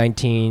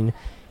 2019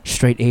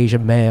 straight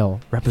Asian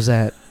male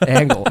represent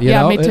angle. You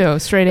know? Me too.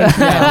 Straight Asian.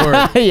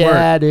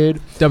 Yeah,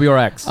 dude.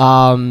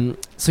 WRX.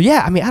 So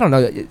yeah, I mean, I don't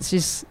know.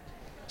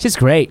 She's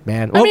great,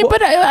 man. I mean,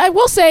 but I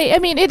will say, I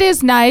mean, it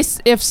is nice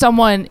if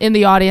someone in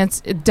the audience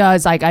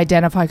does like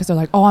identify because they're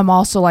like, oh, I'm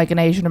also like an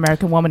Asian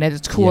American woman, and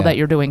it's cool that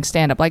you're doing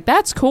stand up. Like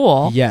that's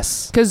cool.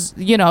 Yes. Because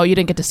you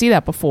didn't get to see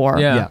that before.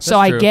 Yeah. So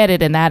I get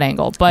it in that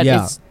angle, but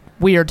it's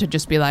weird to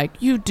just be like,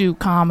 you do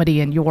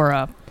comedy and you're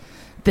a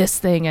this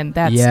thing and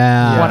that's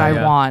what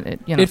I want.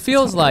 It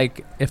feels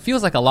like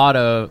a lot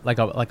of like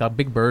a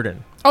big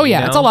burden. Oh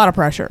yeah, it's a lot of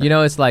pressure.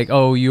 It's like,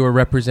 oh, you are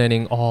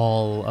representing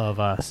all of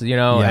us,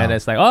 and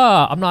it's like,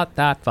 oh, I'm not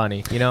that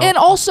funny, And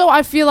also,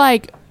 I feel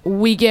like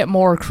we get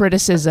more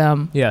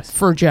criticism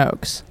for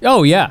jokes.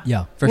 Oh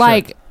yeah, for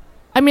like, sure.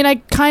 I mean, I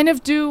kind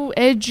of do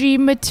edgy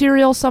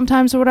material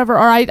sometimes or whatever,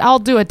 or I'll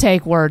do a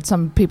take word.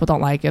 Some people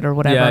don't like it or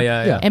whatever.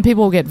 Yeah. And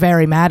people will get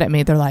very mad at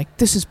me. They're like,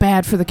 this is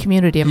bad for the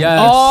community. I'm like,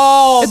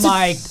 oh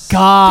my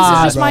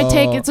God. This is just my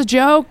take. It's a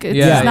joke.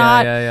 It's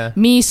not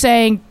me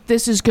saying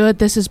this is good,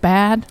 this is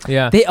bad.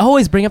 Yeah. They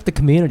always bring up the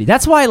community.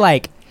 That's why,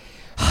 like...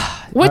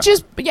 Which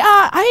is,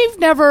 I've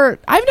never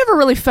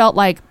really felt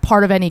like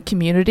part of any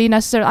community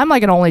necessarily. I'm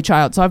like an only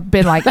child, so I've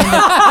been like,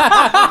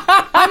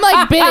 I'm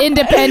like been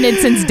independent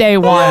since day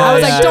one. I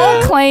was like,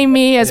 don't claim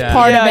me as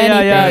part of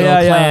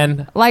anything.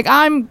 Clan. Like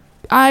I'm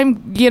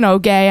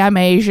gay, I'm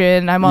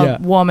Asian, I'm a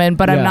woman,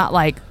 but I'm not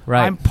like,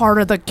 I'm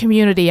part of the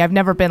community. I've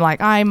never been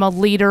like, I'm a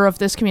leader of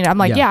this community. I'm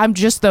like, I'm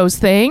just those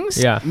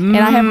things. Yeah. And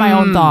I have my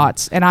own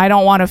thoughts, and I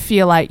don't want to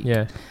feel like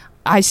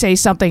I say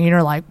something and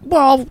you're like,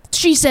 well,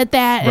 she said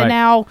that, and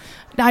now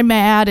I'm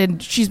mad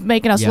and she's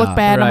making us look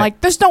bad. I'm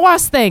like, there's no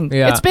us thing.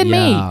 It's been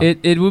me.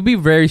 It would be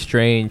very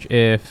strange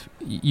if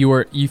you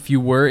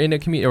were in a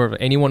community, or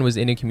if anyone was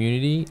in a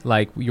community,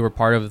 like you were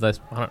part of this.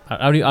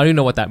 I don't even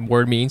know what that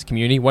word means.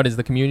 Community. What is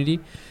the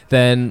community?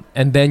 Then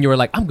you were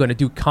like, I'm going to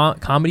do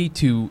comedy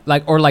to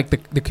like, or like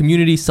the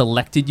community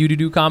selected you to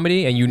do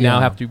comedy, and you now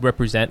have to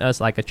represent us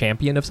like a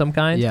champion of some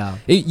kind. Yeah.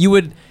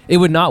 It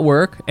would not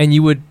work, and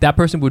that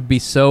person would be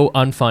so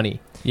unfunny.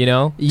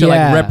 To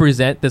like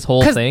represent this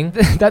whole thing.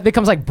 That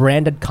becomes like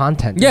branded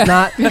content.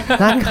 Yeah. It's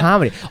not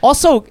comedy.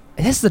 Also,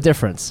 this is the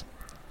difference.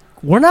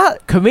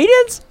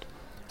 Comedians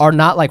are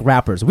not like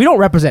rappers. We don't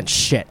represent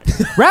shit.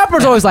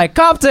 Rappers always like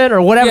Compton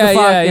or whatever the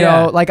fuck, you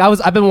know. Like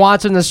I've been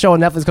watching this show on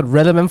Netflix called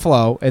Rhythm and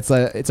Flow. It's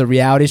a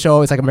reality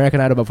show. It's like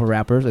American Idol but for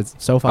rappers. It's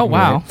so fucking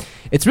weird.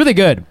 It's really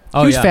good.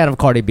 Huge fan of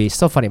Cardi B.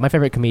 So funny. My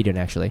favorite comedian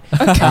actually.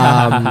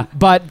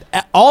 But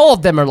all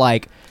of them are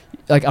like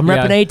I'm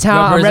repping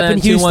A-Town, I'm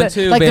repping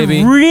Houston. Like they're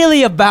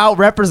really about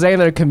representing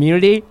their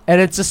community, and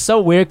it's just so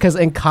weird because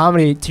in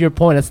comedy, to your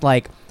point, it's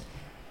like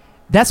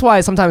that's why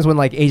sometimes when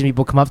like Asian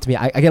people come up to me,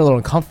 I get a little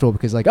uncomfortable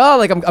because like, oh,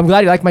 like I'm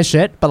glad you like my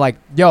shit, but like,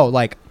 yo,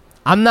 like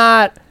I'm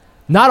not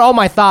all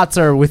my thoughts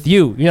are with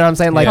you. You know what I'm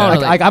saying? Like,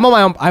 like I'm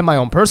my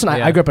own person.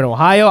 I grew up in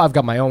Ohio. I've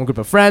got my own group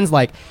of friends.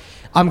 Like,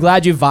 I'm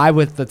glad you vibe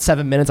with the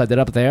 7 minutes I did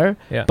up there.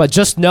 Yeah. But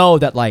just know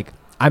that like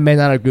I may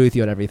not agree with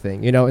you on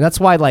everything, and that's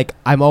why like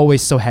I'm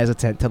always so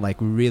hesitant to like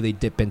really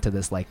dip into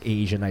this like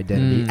Asian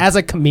identity as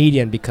a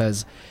comedian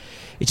because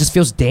it just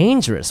feels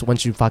dangerous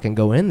once you fucking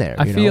go in there.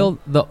 I feel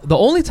the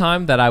only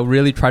time that I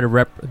really try to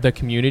rep the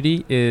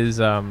community is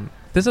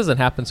this doesn't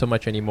happen so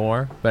much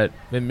anymore, but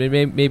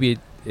maybe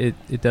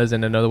it does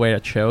in another way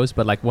at shows.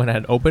 But like when I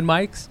had open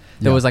mics,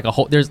 there was like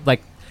there's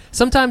like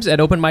sometimes at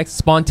open mics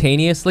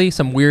spontaneously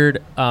some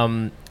weird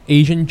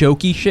Asian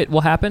jokey shit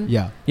will happen.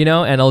 Yeah. You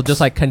know, and it'll just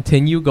like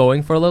continue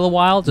going for a little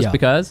while just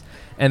because.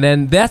 And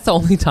then that's the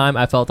only time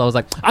I felt I was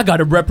like, I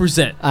gotta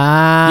represent. Yo,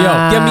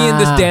 get me in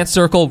this dance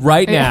circle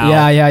right now.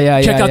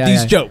 Yeah. Check out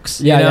these jokes.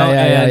 Yeah, you know?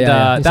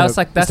 And that was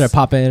like that's start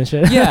popping and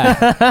shit.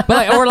 Yeah, but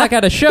like, or like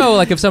at a show,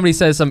 like if somebody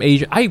says some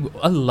Asian, I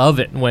love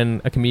it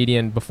when a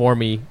comedian before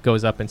me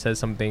goes up and says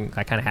something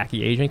like kind of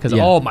hacky Asian because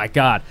oh my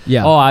god,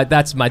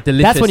 that's my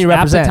delicious that's when you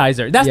represent.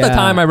 appetizer. That's the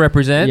time I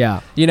represent.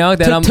 Yeah, you know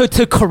that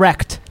to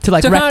correct to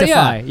like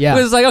rectify. It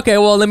was like okay,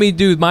 well let me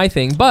do my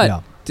thing,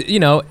 but you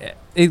know.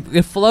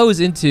 It flows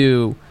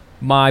into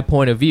my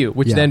point of view,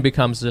 which then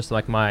becomes just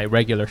like my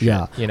regular shit.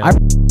 Yeah. You know.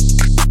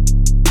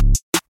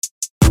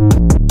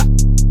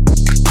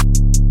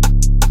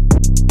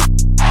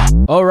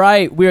 All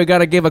right, we are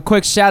gonna give a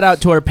quick shout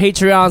out to our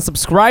Patreon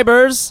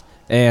subscribers.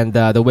 And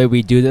the way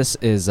we do this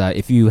is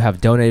if you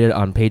have donated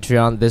on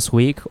Patreon this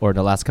week or in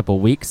the last couple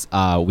of weeks,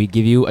 we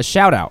give you a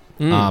shout out.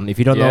 If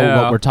you don't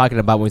know what we're talking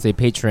about when we say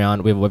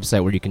Patreon, we have a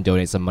website where you can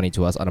donate some money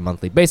to us on a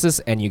monthly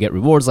basis, and you get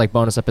rewards like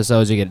bonus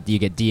episodes, you get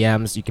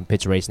DMs, you can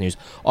pitch race news,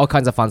 all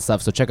kinds of fun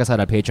stuff. So check us out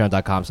at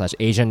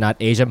patreon.com/Asian Not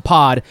Asian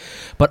Pod.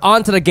 But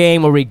on to the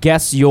game where we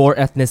guess your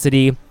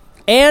ethnicity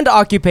and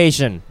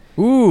occupation.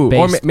 Ooh,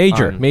 or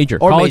major,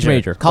 college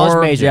major.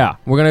 Yeah,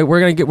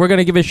 we're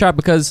gonna give it a shot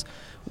because.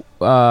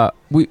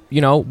 We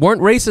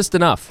weren't racist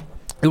enough.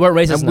 We weren't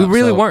racist enough. We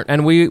really weren't,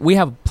 and we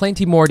have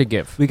plenty more to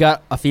give. We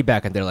got a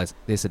feedback, and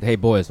they said, "Hey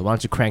boys, why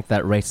don't you crank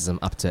that racism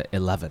up to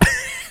 11?"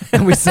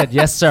 And we said,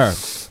 "Yes, sir,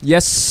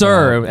 yes,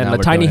 sir." And the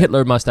tiny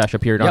Hitler mustache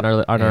appeared on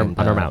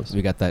our mouths.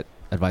 We got that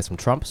advice from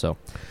Trump, so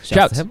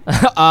shout to him.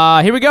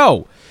 Here we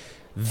go.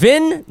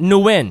 Vin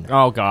Nguyen.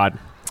 Oh God,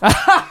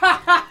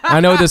 I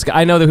know this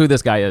guy. I know who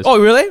this guy is. Oh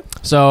really?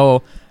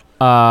 So.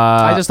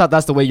 I just thought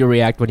that's the way you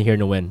react when you hear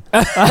Nguyen.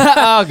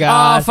 Oh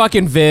God,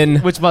 fucking Vin,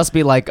 which must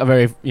be like a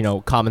very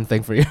common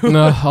thing for you.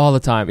 No, all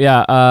the time.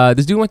 Yeah,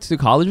 this dude went to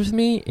college with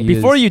me.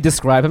 Before you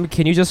describe him,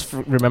 can you just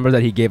remember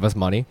that he gave us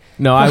money?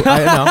 No, I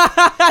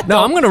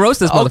no. I'm gonna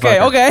roast this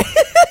motherfucker. Okay.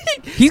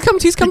 He's come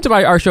to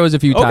our shows a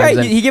few times.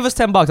 Okay, he gave us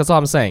 $10. That's all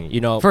I'm saying.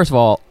 First of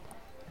all,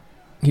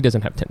 he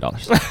doesn't have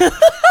 $10.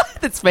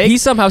 That's fake. He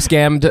somehow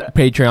scammed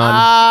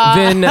Patreon.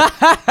 Vin.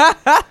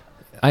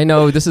 I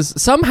know this is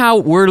somehow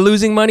we're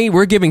losing money.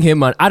 We're giving him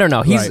money. I don't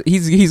know.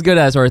 He's good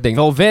at that sort of thing.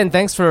 Oh, Vin,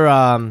 thanks for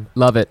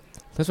love it.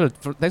 Thanks for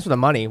the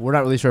money. We're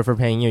not really sure if we're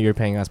paying you. You're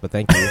paying us, but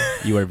thank you.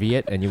 You are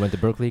Viet and you went to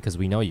Berkeley because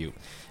we know you.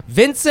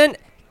 Vincent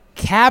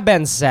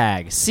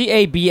Cabansag,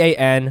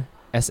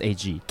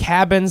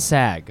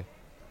 Cabansag,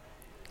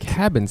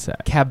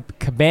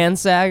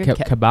 Cabansag.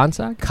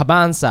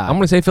 Cabansag. I'm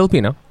gonna say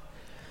Filipino.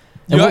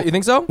 You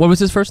think so? What was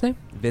his first name?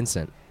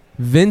 Vincent.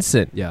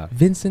 Yeah.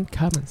 Vincent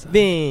Cabansag.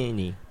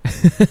 Vinny.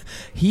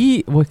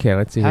 Okay,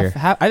 let's see here.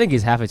 I think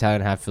he's half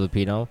Italian, half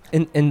Filipino.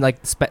 In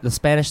like the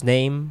Spanish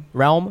name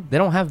realm, they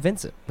don't have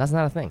Vincent. That's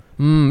not a thing.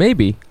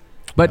 Maybe,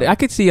 but I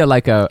could see a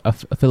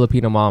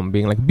Filipino mom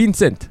being like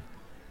Vincent.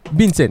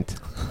 Maybe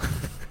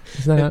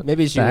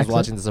she was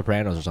watching The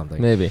Sopranos or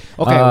something. Maybe.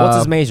 Okay, what's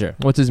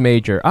his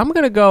major? I'm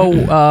gonna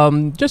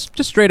go just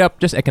straight up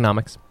just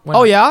economics.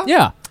 Oh yeah?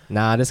 Yeah.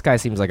 Nah, this guy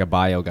seems like a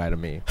bio guy to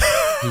me.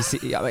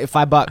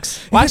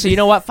 $5. Well, actually, you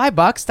know what?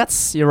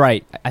 $5. You're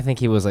right. I think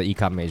he was an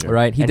econ major.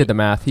 Right. He did the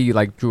math. He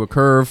like drew a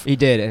curve. He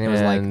did, and it was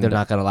like they're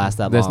not gonna last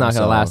that long. It's not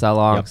gonna last that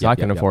long, so I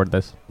can afford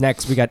this.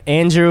 Next, we got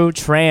Andrew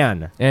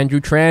Tran.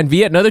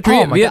 Viet, another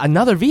Viet. Oh my God,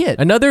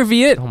 another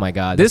Viet. Oh my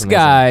God, this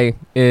guy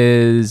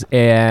is.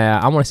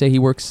 I want to say he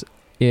works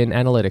in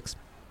analytics.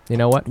 You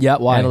know what? Yeah.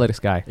 Why? Analytics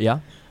guy. Yeah.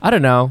 I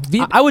don't know.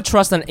 I would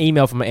trust an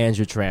email from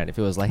Andrew Tran if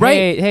it was like,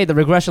 hey, the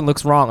regression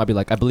looks wrong. I'd be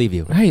like, I believe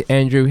you. Hey,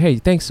 Andrew. Hey,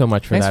 thanks so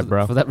much for that,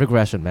 bro. For that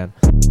regression, man.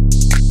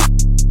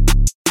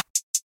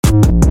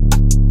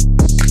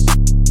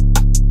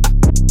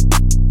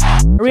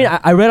 Irene,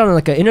 I read on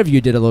like an interview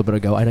you did a little bit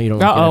ago. I know you don't.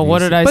 Like what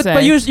did I say?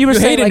 But you were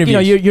saying like,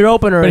 your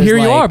opener. But here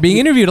you are being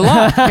interviewed a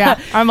lot. Yeah,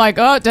 I'm like,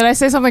 oh, did I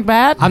say something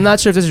bad? I'm not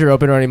sure if this is your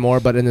opener anymore,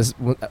 but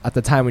at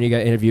the time when you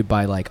got interviewed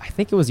by like I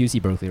think it was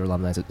UC Berkeley or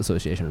Alumni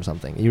Association or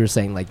something, you were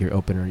saying like your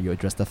opener, you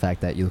addressed the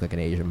fact that you look like an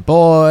Asian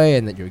boy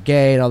and that you're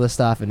gay and all this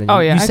stuff, and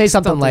then you say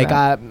something like,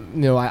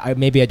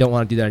 maybe I don't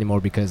want to do that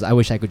anymore because I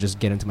wish I could just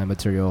get into my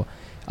material,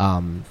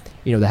 that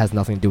has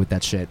nothing to do with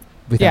that shit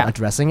without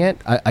addressing it.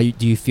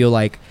 Do you feel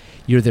like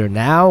you're there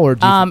now, or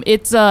do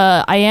you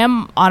I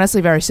am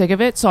honestly very sick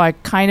of it, so I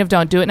kind of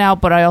don't do it now,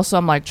 but I also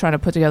am like trying to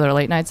put together a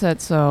late night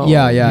set, so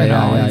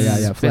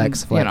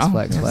flex. Yo,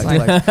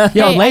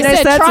 hey, late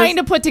night sets trying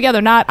to put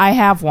together, not I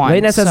have one.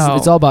 Late night sets,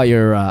 it's all about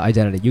your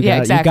identity. You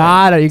got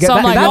it. So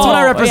that's what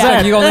I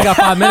represent. You only got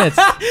 5 minutes.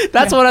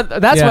 That's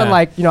when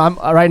like I'm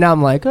right now.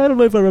 I'm like, I don't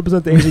know if I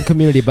represent the Asian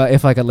community, but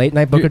if like a late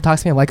night booker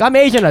talks to me, I'm like, I'm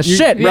Asian as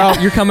shit, bro.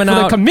 You're coming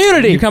out the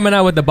community. You're coming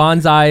out with the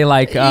bonsai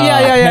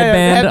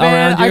headband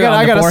around you.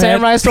 I got a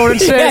samurai sword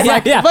and shit.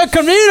 The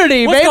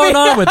community, What's baby. going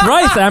on with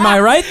rice? Am I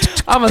right?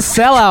 I'm a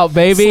sellout,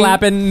 baby.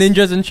 Slapping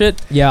ninjas and shit.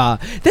 Yeah.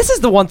 This is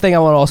the one thing I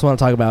also want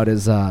to talk about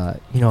is, and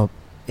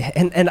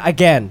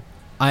again,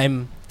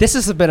 I'm this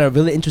has been a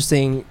really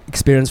interesting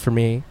experience for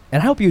me,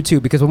 and I hope you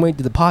too, because when we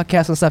do the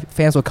podcast and stuff,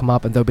 fans will come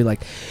up and they'll be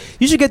like,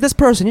 you should get this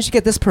person, you should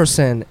get this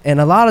person, and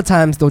a lot of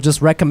times they'll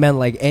just recommend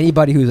like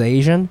anybody who's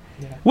Asian,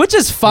 which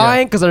is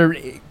fine because our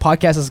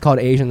podcast is called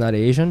Asian Not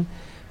Asian,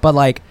 but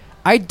like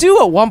I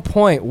do at one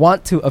point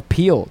want to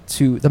appeal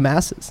to the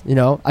masses, you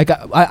know.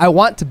 I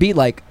want to be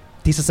like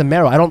Disa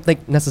Samero. I don't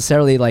think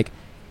necessarily like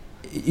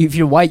if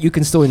you're white, you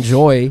can still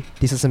enjoy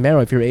Disa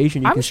Samero. If you're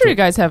Asian, I'm sure you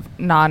guys have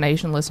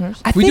non-Asian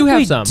listeners. I think do have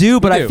we some.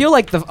 do, but We I do. feel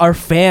like our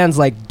fans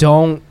like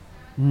don't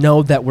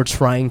know that we're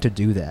trying to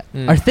do that.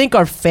 I think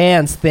our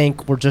fans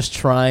think we're just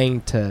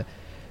trying to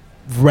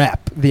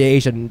rep the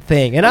Asian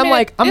thing, and I'm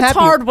like, I'm it's happy.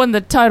 hard when the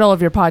title of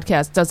your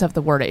podcast does have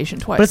the word Asian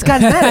twice. But it's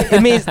got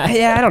it means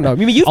yeah, I don't know. I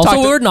mean, you've Also,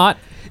 talked we're not.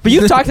 but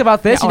you've talked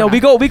about this. Yeah, You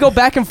know, we go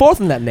back and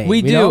forth on that name. We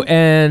you do, know?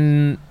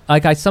 and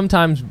like I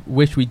sometimes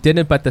wish we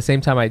didn't, but at the same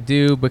time I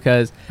do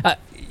because,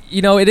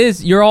 you know, it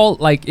is. You're all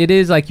like it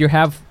is like you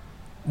have,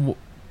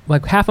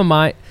 like half of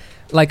my,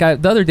 like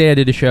the other day I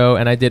did a show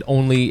and I did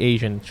only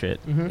Asian shit,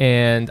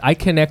 and I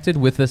connected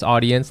with this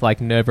audience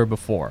like never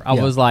before. I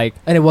was like,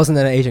 and it wasn't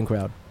an Asian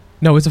crowd.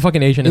 no, it's a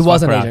fucking Asian. It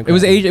was an crowd. Asian It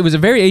was crowd. Asian. It was a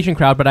very Asian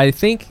crowd, but I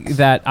think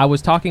that I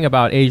was talking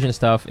about Asian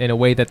stuff in a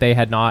way that they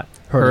had not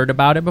heard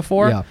about it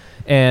before. Yeah.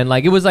 And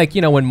like it was like,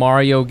 you know, when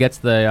Mario gets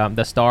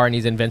the star and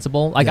he's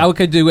invincible, like Yeah. I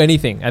could do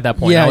anything at that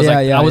point. Yeah, I was yeah,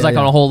 like yeah, I was yeah, like yeah.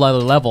 on a whole other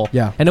level.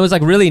 Yeah. And it was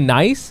like really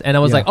nice, and I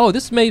was Yeah. like, oh,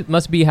 this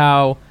must be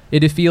how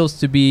it feels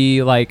to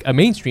be like a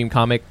mainstream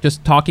comic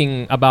just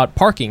talking about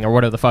parking or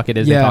whatever the fuck it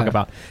is they Yeah. talk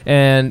about.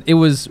 And it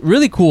was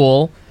really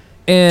cool.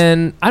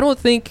 And I don't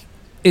think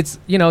it's,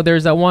 you know,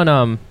 there's that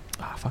one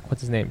fuck,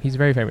 what's his name? He's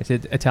very famous.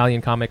 It's Italian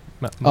comic.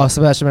 Oh,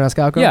 Sebastian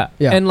Maniscalco. Yeah.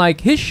 Yeah. And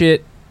like his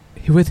shit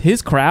with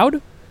his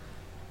crowd,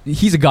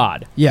 he's a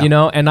god. Yeah. You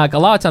know, and like a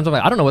lot of times I'm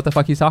like, I don't know what the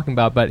fuck he's talking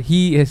about, but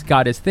he has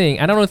got his thing.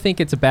 And I don't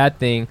think it's a bad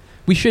thing.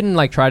 We shouldn't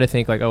like try to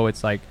think like, oh,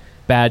 it's like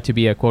bad to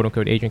be a quote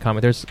unquote Asian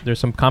comic. There's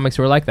some comics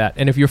who are like that.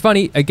 And if you're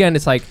funny, again,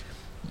 it's like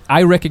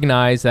I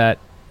recognize that,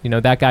 you know,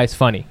 that guy's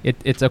funny.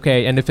 It's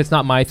okay. And if it's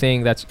not my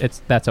thing, that's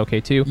okay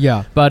too.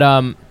 Yeah. But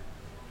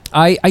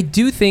I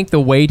do think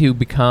the way to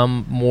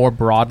become more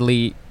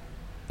broadly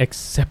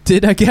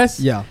accepted, I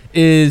guess,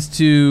 is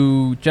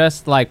to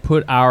just like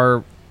put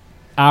our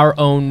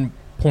own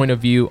point of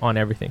view on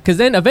everything. Because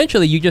then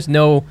eventually you just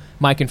know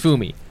Mike and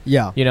Fumi,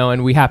 Yeah. you know,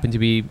 and we happen to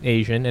be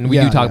Asian, and we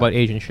Yeah, do talk yeah. about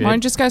Asian shit. Why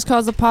don't you guys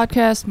call the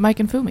podcast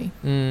Mike and Fumi?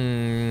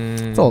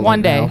 It's all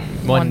One right day.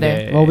 now. One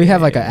day. Well, we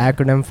have like an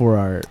acronym for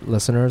our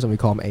listeners, and we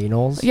call them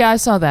anals. Yeah, I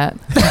saw that.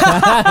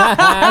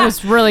 I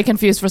was really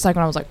confused for a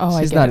second. I was like, oh,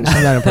 She's I not. get it.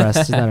 She's not impressed.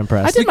 She's not I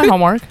impressed. did my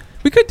homework.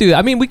 We could do that.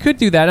 I mean, we could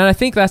do that. And I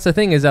think that's the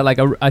thing is that, like,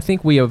 I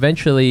think we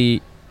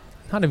eventually,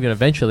 not even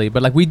eventually,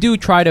 but like we do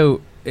try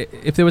to,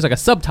 if there was like a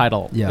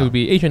subtitle, Yeah. it would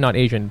be Asian Not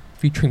Asian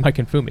featuring Mike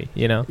and Fumi,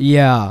 you know?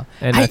 Yeah.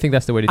 And I think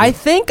that's the way to do I it.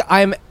 think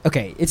I'm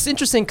okay. It's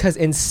interesting because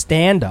in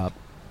stand-up,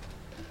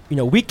 you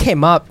know, we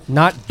came up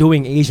not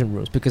doing Asian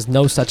rooms because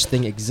no such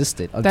thing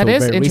existed. Until That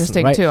is very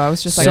interesting, recently, right? too. I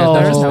was just like, So,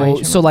 there's no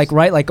Asian so ones. like,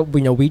 right, like,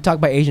 you know, we talk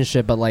about Asian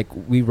shit, but like,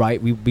 we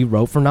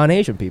wrote for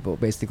non-Asian people,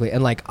 basically.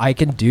 And like, I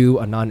can do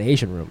a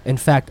non-Asian room. In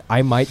fact,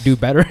 I might do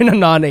better in a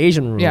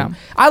non-Asian room. Yeah.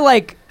 I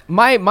like,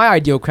 my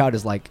ideal crowd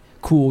is like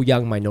cool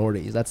young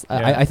minorities. That's,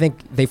 Yeah. I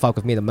think they fuck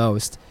with me the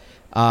most.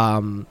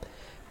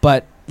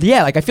 But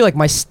yeah, like, I feel like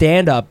my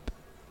stand-up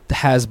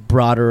has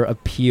broader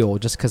appeal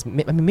just because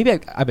maybe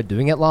I've been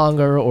doing it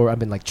longer or I've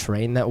been like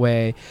trained that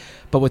way.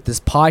 But with this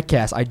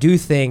podcast, I do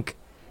think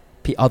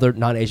other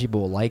non-Asian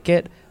people will like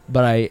it,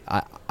 but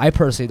I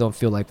personally don't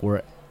feel like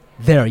we're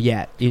there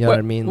yet. You know what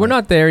I mean? We're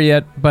not there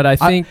yet, but I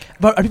think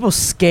But are people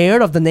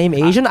scared of the name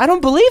Asian? I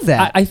don't believe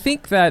that. I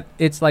think that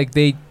it's like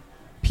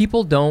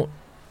people don't.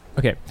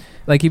 Okay,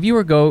 like if you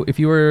were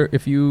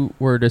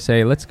to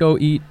say let's go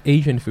eat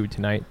Asian food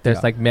tonight,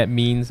 that's Yeah. like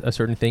means a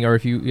certain thing, or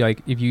if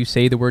you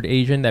say the word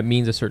Asian, that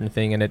means a certain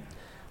thing, and it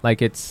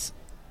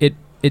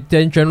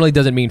then generally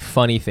doesn't mean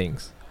funny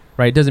things,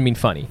 right? It doesn't mean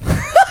funny.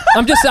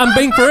 I'm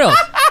being for real.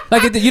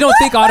 Like you don't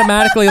think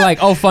automatically like,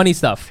 oh, funny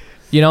stuff.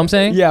 You know what I'm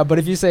saying? Yeah, but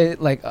if you say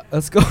like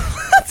let's go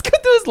let's go do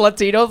this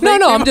Latino thing.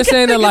 No, I'm just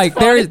saying that like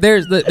there's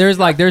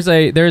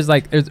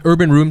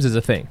urban rooms is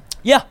a thing.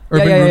 Yeah,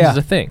 Urban yeah, rooms yeah. is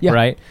a thing, Yeah.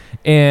 right?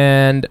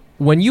 And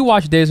when you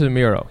watch Days of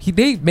Miro,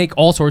 they make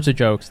all sorts of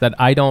jokes that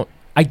I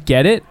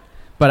get it,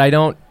 but I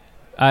don't.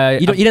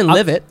 You didn't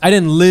live it. I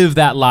didn't live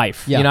that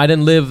life. Yeah. You know, I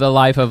didn't live the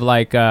life of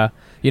like, of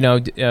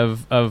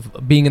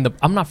being in the.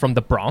 I'm not from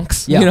the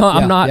Bronx. Yeah, You know,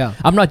 yeah.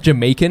 I'm not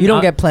Jamaican. You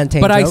don't get plantain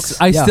but jokes.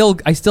 I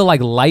still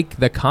like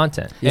the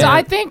content. Yeah. So And-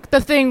 I think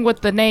the thing with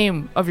the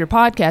name of your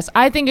podcast,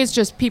 I think it's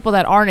just people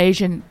that aren't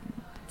Asian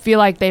feel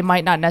like they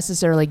might not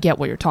necessarily get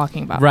what you're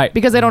talking about. Right.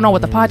 Because they don't know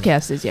what the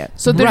podcast is yet.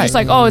 So they're just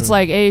Right. like, oh, it's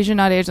like Asian,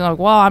 not Asian. Like,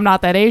 well, I'm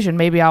not that Asian.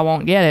 Maybe I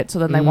won't get it. So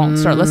then they won't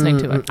start listening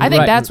to it. I think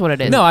Right. that's what it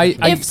is. No,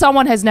 if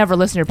someone has never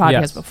listened to your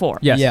podcast Yes. before.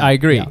 Yes, Yeah, I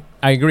agree. yeah.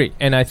 I agree.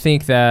 And I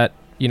think that,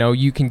 you know,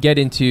 you can get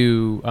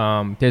into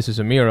This is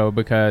a Miro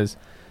because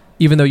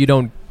even though you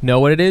don't know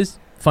what it is,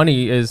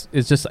 funny is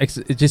just like,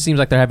 it just seems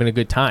like they're having a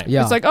good time.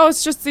 Yeah. It's like, oh,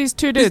 it's just these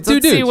two dudes. It's two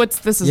Let's see dudes. what's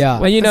this is. Yeah.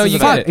 Well, you know, this is you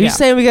about. get it. Are you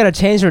saying we gotta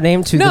change her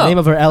name to the No. name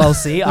of her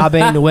LLC?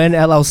 Abe Nguyen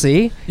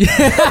LLC?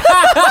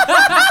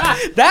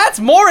 That's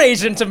more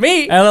Asian to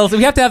me. LLC.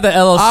 We have to have the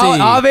LLC.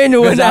 Abe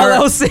Nguyen Because our-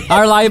 LLC.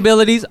 Our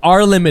liabilities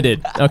are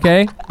limited.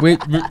 Okay, we're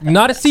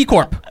not a C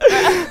corp,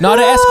 not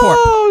an S corp,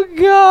 Oh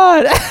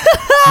God.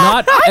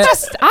 not.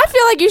 I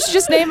feel like you should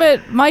just name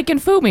it Mike and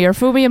Fumi or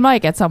Fumi and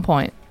Mike at some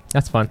point.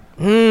 That's fun.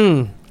 I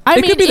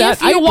It mean, could be that.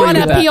 if I you agree want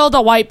with to that. appeal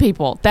to white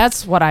people,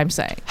 that's what I'm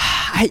saying.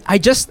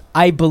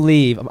 I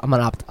believe I'm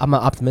an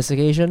optimistic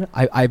Asian.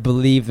 I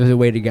believe there's a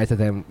way to get to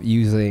them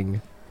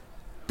using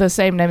The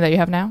same name that you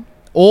have now.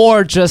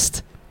 or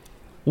just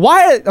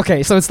why.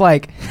 Okay, so it's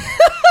like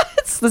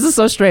this is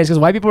so strange because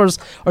white people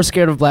are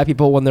scared of black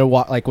people when they're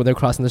when they're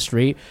crossing the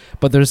street,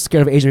 but they're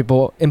scared of Asian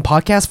people in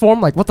podcast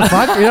form. Like what the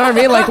fuck? You know what I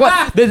mean? Like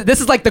what?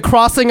 This is like the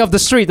crossing of the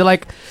street. They're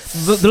like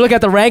they're looking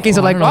at the rankings.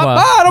 They're like,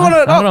 I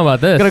don't know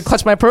about this. Gonna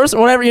clutch my purse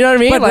or whatever. You know what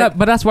I mean?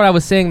 But that's what I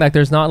was saying. Like,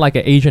 there's not like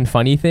an Asian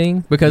funny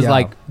thing because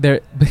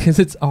because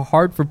it's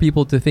hard for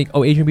people to think,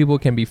 oh, Asian people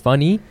can be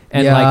funny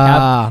and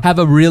like have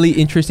a really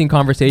interesting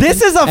conversation.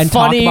 This is a and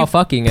funny talk about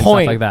fucking and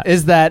point. stuff like that.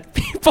 Is that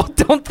people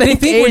don't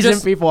think, think we're Asian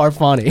just- people are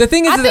funny? The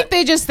thing is, I that think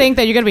they just think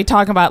that you're going to be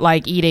talking about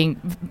like eating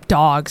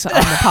dogs on the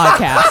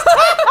podcast.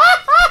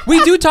 we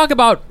do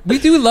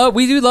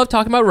love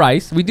talking about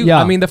rice. We do.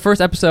 Yeah. I mean, the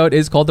first episode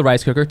is called the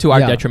rice cooker, to our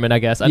Yeah. detriment, I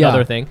guess. Yeah.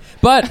 Another thing,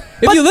 but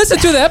if you listen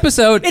to the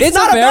episode, it's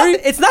not a very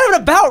about, it's not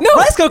even about no.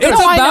 rice cookers. It's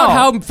No, I about know.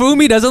 how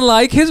Fumi doesn't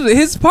like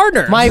his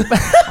partner. My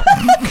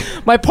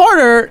my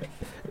partner.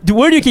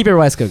 Where do you keep your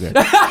rice cooker?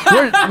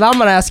 Now I'm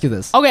gonna ask you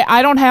this. Okay,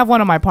 I don't have one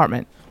in my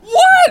apartment.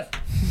 what?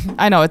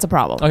 I know it's a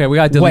problem. Okay, we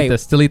gotta delete Wait.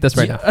 this. Delete this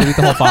right now. Delete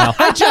the whole file.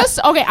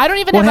 I don't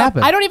even What have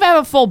happened? I don't even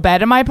have a full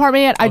bed in my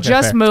apartment yet. I Okay,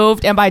 just fair.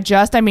 moved, and by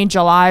just I mean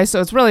July,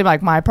 so it's really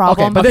like my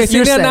problem. but Okay, this-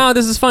 you're see, saying- now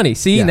this is funny.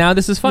 See, Yeah. now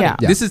this is funny. Yeah.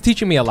 Yeah. This is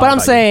teaching me a lot. But I'm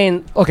about you.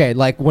 saying, okay,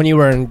 like when you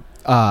were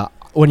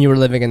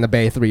living in the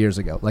Bay 3 years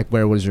ago, like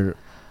where was your?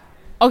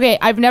 Okay,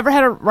 I've never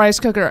had a rice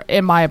cooker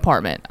in my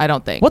apartment. I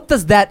don't think. What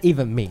does that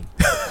even mean?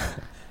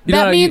 you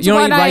that don't, means you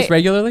don't when eat rice I-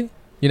 regularly.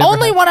 You never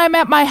Only have- when I'm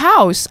at my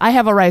house, I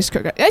have a rice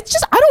cooker. It's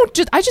just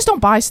I just don't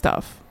buy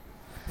stuff.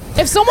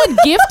 If someone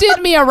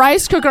gifted me a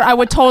rice cooker, I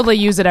would totally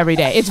use it every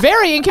day. It's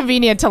very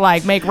inconvenient to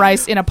like make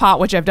rice in a pot,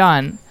 which I've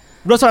done.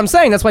 That's what I'm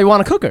saying. That's why you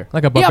want a cooker.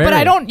 like a Yeah, barbarian. but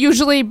I don't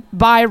usually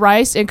buy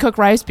rice and cook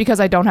rice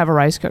because I don't have a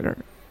rice cooker.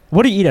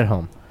 What do you eat at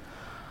home?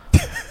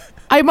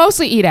 I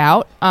mostly eat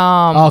out.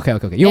 Okay.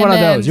 You're and one of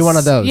then those. You're one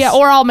of those. Yeah,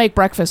 or I'll make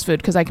breakfast food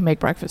because I can make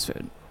breakfast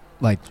food.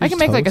 like I can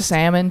make like a toast?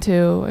 salmon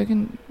too. I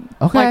can.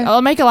 Okay. Like,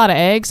 I'll make a lot of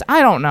eggs.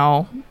 I don't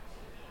know.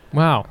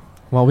 Wow.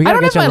 well, we I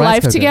gotta don't get have you my a rice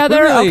life cooker.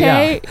 together. Really,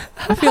 Okay.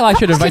 I feel I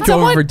should invite you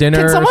over for dinner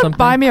Can or someone something.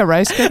 buy me a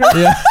rice cooker?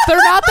 Yeah. They're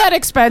not that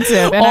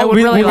expensive, and I would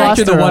we really lost like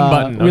to to. the one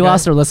button, We okay?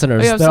 lost our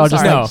listeners. Yeah, I'm They're so all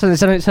just sorry.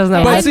 like, she doesn't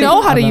have But I rice see-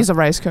 know how to cooker. use a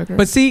rice cooker.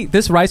 But see,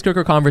 this rice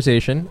cooker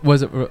conversation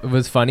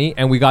was funny,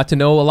 and we got to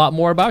know a lot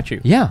more about you.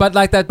 Yeah. But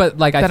like that. But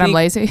like I that think I'm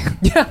lazy.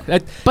 Yeah.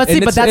 But see,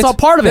 and but that's all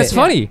part of it. That's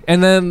funny.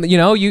 And then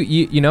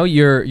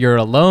you're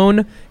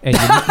alone, and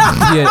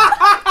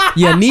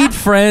you need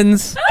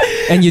friends,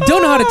 and you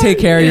don't know how to take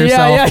care of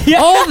yourself.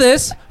 Yeah. All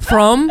this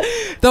from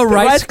the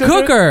rice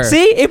cooker.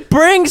 See, it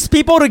brings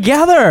people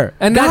together.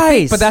 And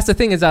guys, but that's the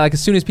thing is that like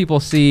as soon as people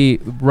see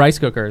rice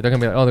cooker, they're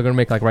gonna be like, oh, they're gonna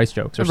make like rice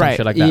jokes or some Right.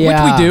 shit like that,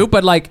 Yeah. which we do.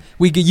 But like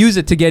we could use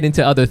it to get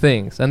into other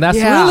things, and that's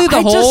Yeah, really the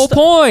I whole just-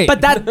 point.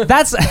 But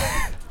that's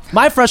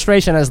my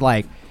frustration is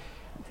like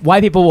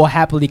white people will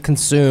happily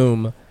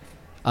consume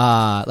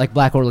like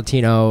Black or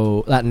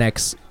Latino,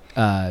 Latinx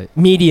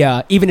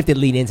media, even if they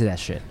lean into that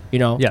shit. You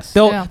know, Yes.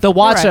 they'll Yeah, they'll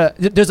watch you're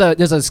there's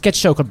a sketch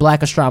show called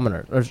Black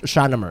Astronomers,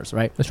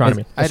 right?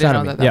 Astronomy. I didn't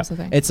know that Yeah. was the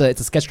thing. It's a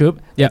sketch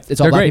group. Yeah,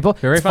 it's all they're black great. people.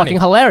 They're very it's funny.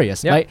 fucking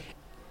hilarious, Yeah. right?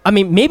 I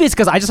mean, maybe it's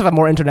because I just have a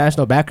more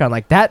international background.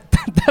 Like that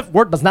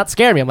word does not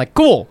scare me. I'm like,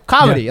 cool,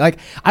 comedy. Like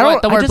I don't.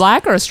 What, the I word just-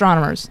 black or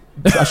astronomers?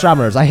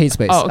 astronomers. I hate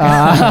space. Oh, okay.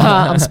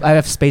 I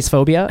have space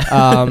phobia.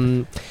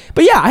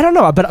 But yeah, I don't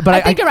know. But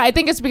I think you're right. I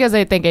think it's because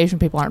they think Asian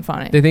people aren't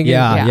funny. they think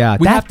yeah.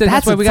 We have to.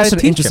 That's why we got such to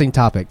an teach interesting them.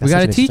 topic. We got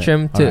to teach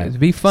them to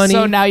be funny.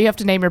 So now you have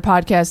to name your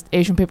podcast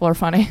 "Asian People Are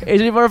Funny."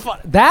 Asian people are fun.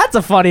 That's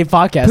a funny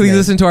podcast. Please name.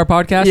 listen to our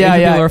podcast. Yeah,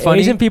 Asian yeah. people are funny.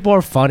 Asian people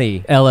are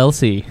funny.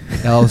 LLC.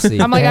 LLC.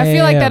 I'm like, I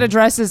feel like that Damn.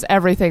 addresses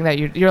everything that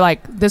you're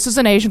like. This is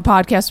an Asian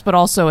podcast, but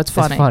also it's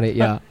funny. It's funny.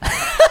 Yeah.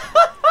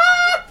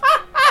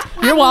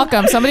 You're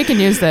welcome. Somebody can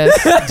use this.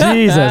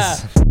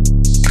 Jesus.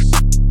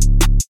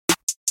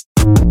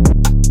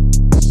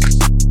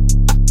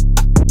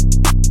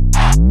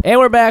 And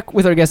we're back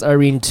with our guest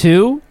Irene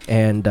too,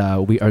 and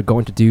we are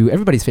going to do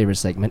everybody's favorite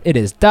segment. It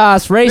is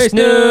Das Race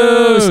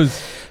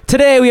News.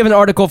 Today we have an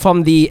article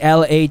from the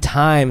LA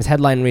Times.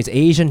 Headline reads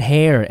Asian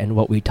hair and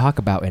what we talk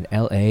about in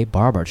LA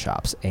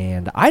barbershops.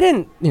 And I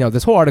didn't,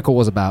 this whole article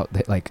was about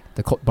the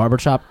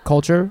barbershop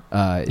culture.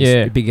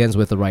 It begins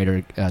with the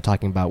writer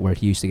talking about where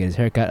he used to get his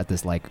haircut at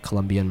this like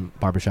Colombian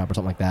barbershop or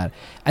something like that.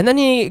 And then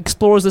he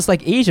explores this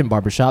like Asian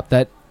barbershop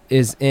that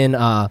is in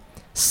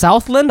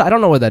Southland. I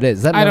don't know where that is.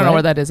 Is that I don't know LA?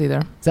 where that is either.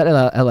 Is that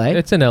LA?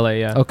 It's in LA,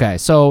 yeah. Okay,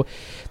 so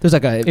there's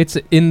like a. It's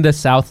in the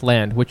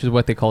Southland, which is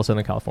what they call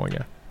Southern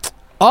California.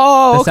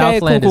 Oh, The okay,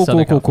 Southland is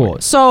Southern cool.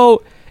 California.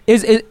 So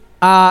is it?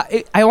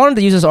 I wanted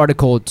to use this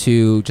article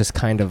to just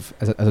kind of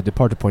as a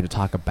departure point to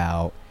talk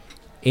about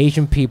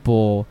Asian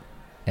people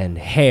and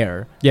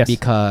hair. Yes.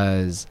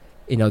 Because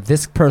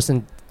this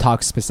person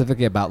talks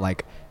specifically about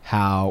like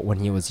how when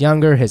he was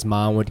younger, his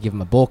mom would give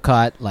him a bowl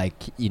cut. Like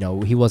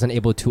he wasn't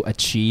able to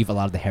achieve a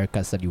lot of the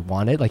haircuts that he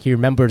wanted. Like he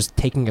remembers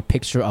taking a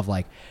picture of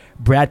like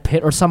Brad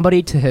Pitt or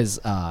somebody to his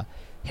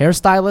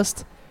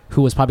hairstylist,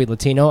 who was probably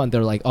Latino, and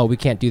they're like, "Oh, we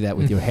can't do that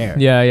with your hair."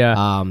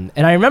 Yeah.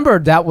 And I remember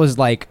that was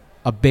like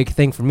a big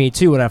thing for me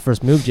too when I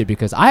first moved here,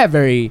 because I have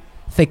very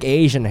thick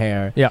Asian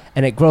hair. Yeah.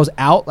 And it grows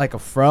out like a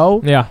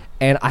fro. Yeah.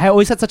 And I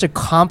always had such a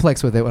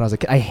complex with it when I was a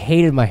kid. I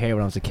hated my hair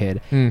when I was a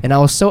kid. Mm.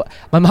 And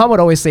my mom would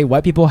always say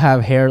white people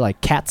have hair like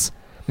cats.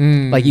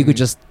 Like you could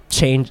just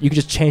change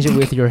it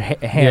with your hand.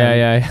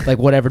 Yeah. Like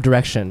whatever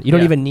direction. You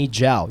don't Yeah. even need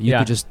gel. You Yeah.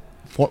 could just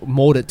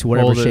mold it to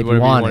whatever shape you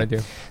whatever want. to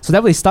do. So that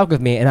really stuck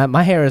with me. And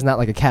my hair is not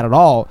like a cat at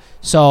all.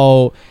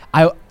 So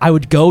I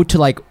would go to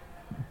like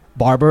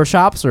barber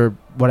shops or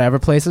whatever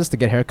places to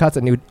get haircuts,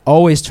 and it would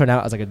always turn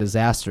out as like a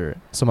disaster.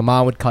 So my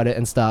mom would cut it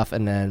and stuff,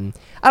 and then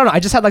I don't know,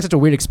 I just had like such a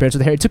weird experience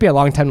with hair. It took me a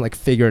long time to like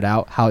figure it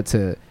out, how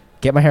to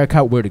get my hair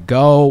cut, where to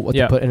go, what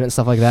to put in it and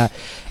stuff like that.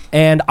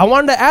 And I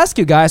wanted to ask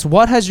you guys,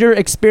 what has your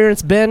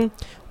experience been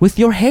with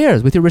your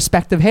hairs, with your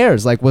respective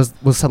hairs? Like was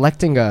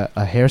selecting a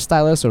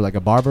hairstylist or like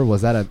a barber,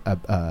 was that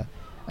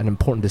an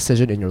important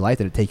decision in your life?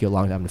 Did it take you a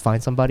long time to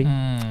find somebody?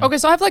 Okay,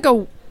 so I have like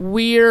a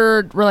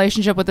weird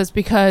relationship with this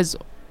because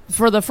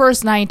for the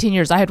first 19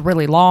 years, I had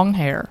really long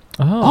hair.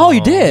 Oh,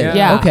 you did?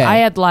 Yeah. Okay. I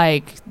had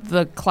like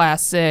the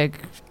classic,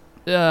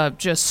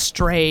 just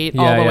straight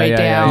all the Yeah, way yeah,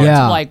 down yeah.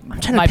 to like I'm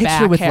trying to my picture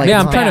back with, hair. like, Yeah,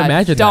 I'm It's trying to bad.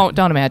 imagine that.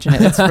 Don't imagine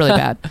it. It's really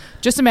bad.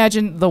 Just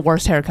imagine the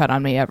worst haircut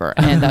on me ever,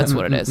 and that's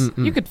what it is.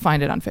 You could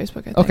find it on Facebook,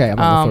 I think. Okay, I'm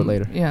gonna look for it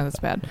later. Yeah, that's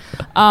bad.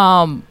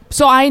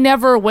 So I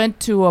never went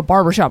to a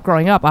barbershop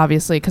growing up,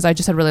 obviously, because I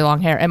just had really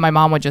long hair, and my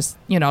mom would just,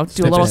 do a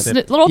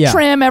little Yeah.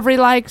 trim every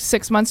like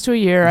 6 months to a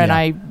year, and Yeah.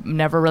 I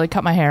never really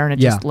cut my hair, and it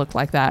just looked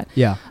like that.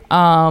 Yeah.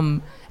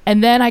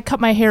 And then I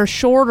cut my hair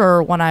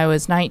shorter when I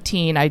was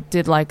 19. I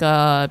did like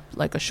a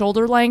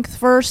shoulder length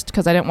first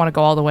because I didn't want to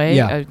go all the way.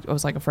 Yeah. I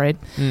was like afraid.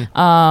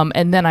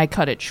 And then I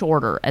cut it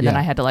shorter, and then Yeah.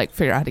 I had to like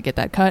figure out how to get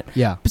that cut.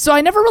 Yeah. So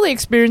I never really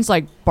experienced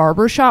like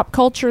barbershop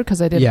culture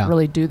because I didn't Yeah.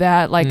 really do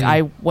that. Like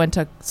I went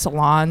to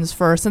salons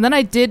first, and then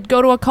I did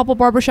go to a couple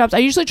barbershops. I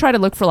usually try to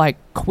look for like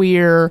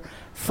queer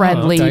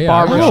friendly okay, yeah.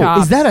 barbershops.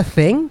 Oh, is that a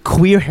thing?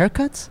 Queer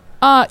haircuts?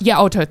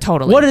 Yeah,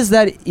 totally. What does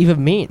that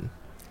even mean?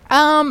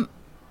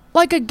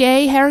 Like a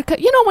gay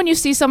haircut. When you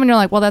see someone, you're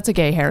like, well, that's a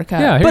gay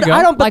haircut. Yeah, here But you go.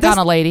 I don't. But Like this- on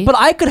a lady. But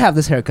I could have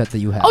this haircut that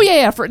you have. Oh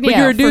yeah. But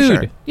you're a for sure.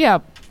 dude. Yeah.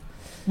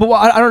 But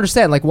I don't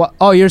understand. Like what?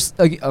 Oh, you're.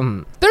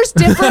 There's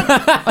different.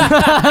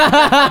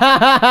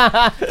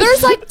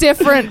 There's like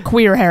different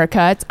queer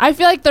haircuts. I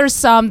feel like there's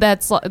some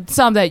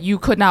that you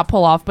could not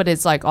pull off, but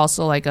it's like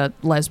also like a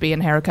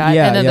lesbian haircut.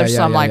 Yeah, and then yeah, there's yeah,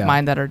 some yeah, like yeah.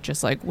 mine that are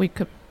just like we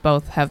could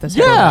both have this.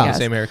 Yeah. haircut, I The guess.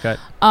 same haircut.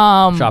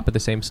 Shop at the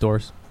same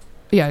stores.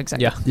 Yeah,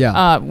 exactly. Yeah.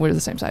 Yeah. We're the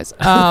same size.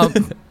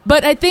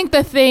 But I think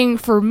the thing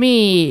for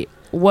me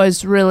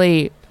was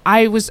really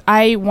I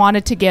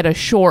wanted to get a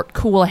short,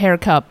 cool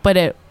haircut,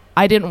 but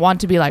I didn't want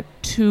to be like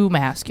too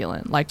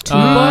masculine, like too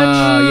butch.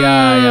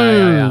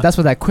 Yeah. That's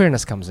where that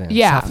queerness comes in.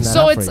 Yeah, Soften that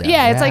so up it's for you.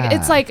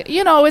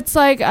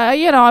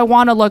 I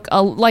want to look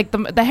like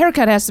the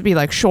haircut has to be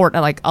like short,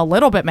 like a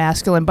little bit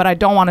masculine, but I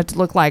don't want it to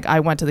look like I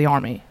went to the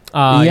army.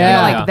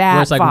 Like that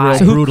Where it's like vibe.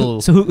 real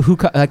brutal. So who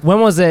cut? Like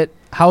when was it?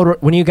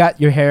 When you got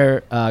your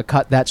hair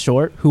cut that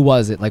short? Who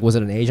was it? Like was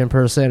it an Asian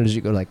person? Or did you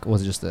go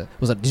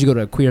did you go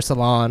to a queer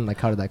salon? Like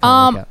how did that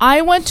kind of work out?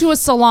 I went to a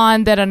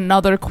salon that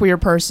another queer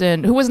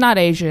person who was not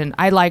Asian.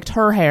 I liked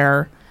her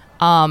hair.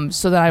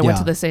 So then I went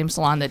to the same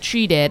salon that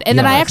she did. And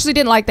then I actually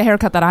didn't like the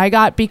haircut that I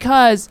got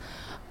because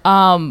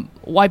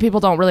white people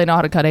don't really know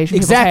how to cut Asian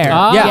people's hair.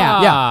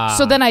 Yeah.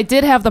 So then I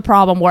did have the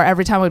problem where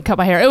every time I would cut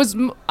my hair, it was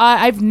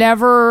I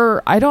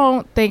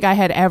don't think I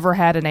had ever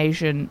had an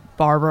Asian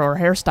barber or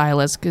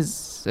hairstylist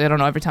because I don't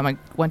know, every time I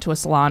went to a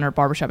salon or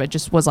barbershop, it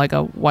just was like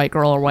a white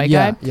girl or white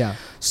guy. Yeah.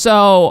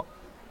 So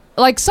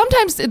like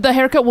sometimes the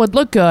haircut would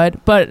look good,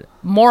 but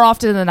more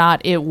often than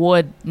not, it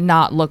would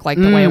not look like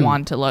the way I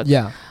wanted to look.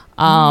 Yeah.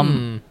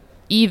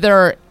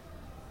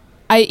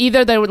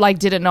 Either they would like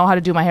didn't know how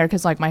to do my hair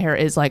because like my hair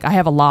is like I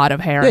have a lot of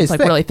hair. Yeah, It's like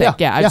thick. really thick.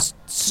 Yeah, I have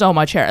so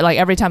much hair. Like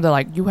every time they're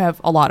like, you have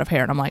a lot of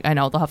hair, and I'm like, I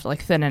know, they'll have to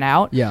like thin it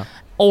out. Yeah.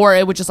 Or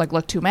it would just like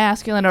look too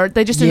masculine, or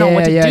they just didn't know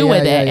what to do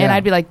with it. And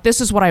I'd be like, this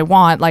is what I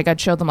want. Like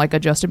I'd show them like a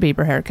Justin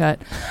Bieber haircut.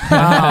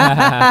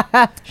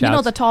 You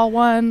know, the tall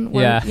one.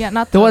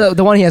 Not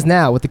The one he has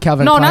now with the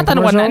Calvin no, Klein not the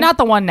one. commercial? Not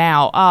the one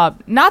now.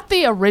 Not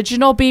the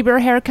original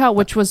Bieber haircut,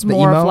 which was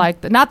more emo? of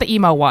like not the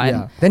emo one.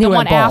 Yeah. Then he the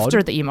went one bald.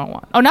 after the emo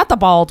one. Oh, not the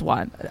bald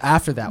one.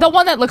 After that The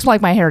one that looks like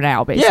my hair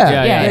now, basically.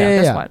 Yeah.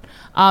 This Yeah.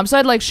 one. So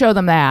I'd like show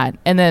them that,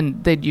 and then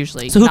they'd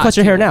usually. So who not cuts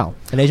your do hair it. now?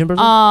 An Asian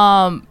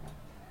person?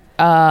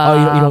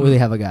 you don't really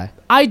have a guy.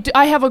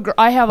 I have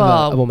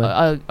a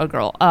woman. a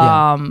girl.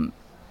 Yeah.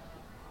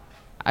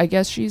 I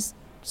guess she's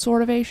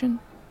sort of Asian.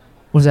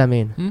 What does that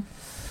mean?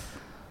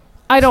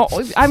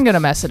 I'm gonna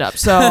mess it up.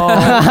 So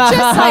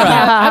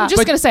I'm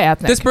just gonna say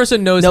ethnic. This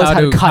person knows how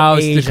to cut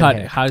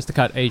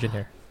Asian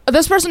hair.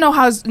 This person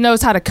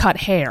knows how to cut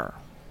hair.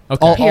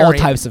 Okay. All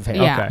types of hair.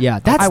 Yeah. Okay. Yeah.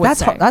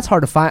 That's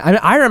hard to find. I mean,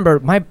 I remember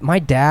my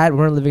dad. We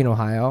were living in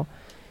Ohio.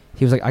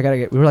 He was like,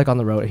 we were like on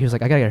the road. He was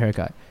like, I gotta get a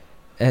haircut,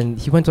 and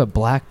he went to a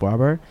black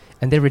barber.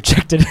 And they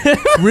rejected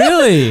it.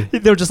 Really?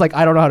 They were just like,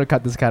 I don't know how to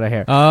cut this kind of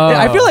hair. Oh. And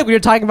I feel like when you're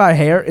talking about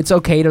hair, it's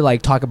okay to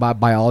like talk about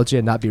biology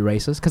and not be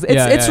racist because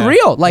it's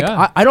real. Like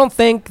I don't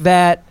think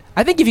that.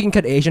 I think if you can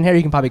cut Asian hair,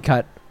 you can probably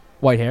cut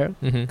white hair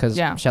because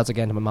shouts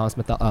again to my mom's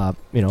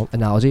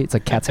analogy. It's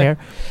like cat's hair,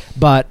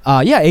 but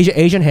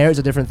Asian hair is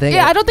a different thing.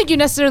 Yeah, I don't think you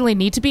necessarily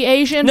need to be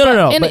Asian.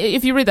 No.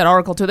 If you read that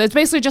article too, it's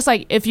basically just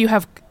like if you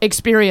have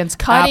experience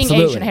cutting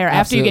Asian hair,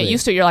 after you get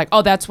used to it, you're like,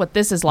 oh, that's what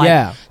this is like.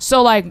 Yeah.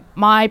 So like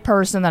my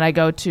person that I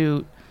go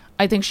to,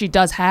 I think she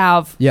does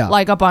have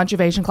like a bunch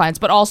of Asian clients,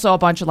 but also a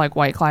bunch of like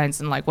white clients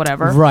and like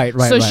whatever. Right.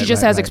 So she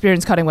just has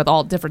experience cutting with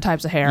all different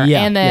types of hair.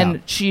 Yeah, and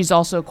then she's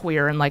also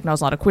queer and like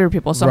knows a lot of queer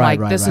people. So I'm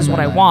like, this is what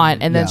I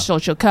want. And then she'll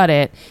cut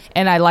it.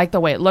 And I like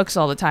the way it looks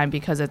all the time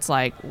because it's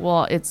like,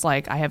 well, it's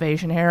like I have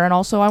Asian hair and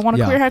also I want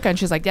a queer haircut. And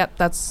she's like,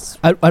 that's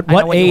at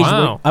what age?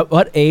 At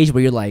what age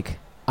were you like,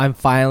 I'm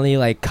finally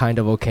like kind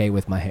of okay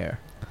with my hair?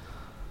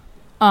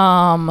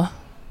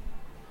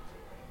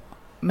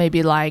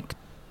 Maybe like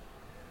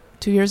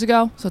 2 years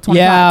ago, so 25.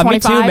 Yeah,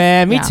 25? me too,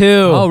 man. Me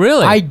too. Oh,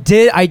 really? I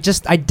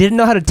didn't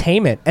know how to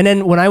tame it, and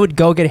then when I would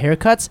go get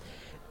haircuts,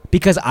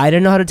 because I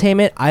didn't know how to tame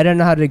it, I didn't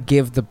know how to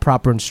give the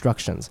proper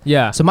instructions.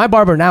 Yeah. So my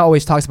barber now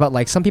always talks about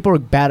like some people are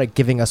bad at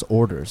giving us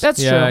orders. That's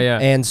true. Yeah.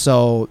 And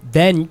so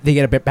then they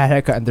get a bad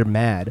haircut and they're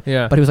mad.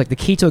 Yeah. But he was like, the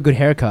key to a good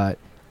haircut,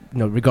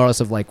 regardless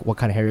of like what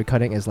kind of hair you're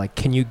cutting, is like,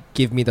 can you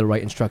give me the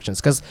right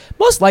instructions? Because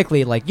most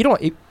likely, like you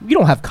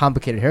don't have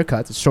complicated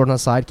haircuts. It's short on the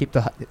side, keep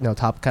the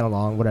top kind of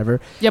long,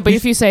 whatever. Yeah, but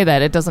if you say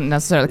that, it doesn't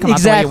necessarily come out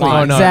the way you want.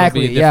 Oh, no,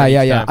 exactly.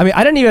 Yeah. Time.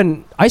 I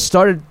mean,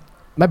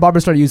 my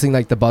barber started using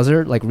like the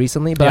buzzer like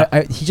recently,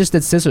 but he just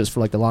did scissors for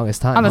like the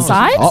longest time. On the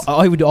sides?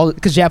 All he would do,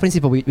 because Japanese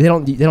people they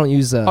don't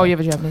use. You have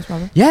a Japanese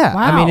barber? Yeah.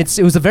 Wow. I mean, it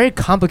was a very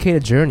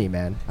complicaabout journey,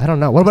 man. I don't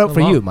know. What about for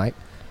you, Mike?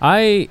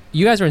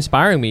 You guys are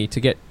inspiring me to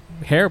get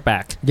hair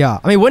back. Yeah.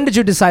 I mean, when did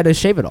you decide to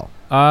shave it all?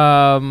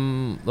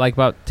 Like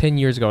about 10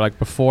 years ago, like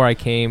before I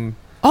came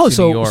to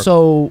New York.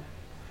 So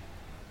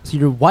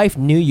your wife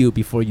knew you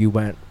before you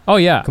went. Oh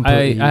yeah.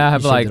 I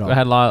had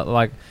a lot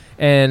like,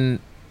 and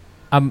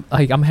I'm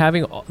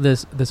having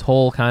this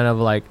whole kind of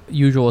like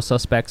Usual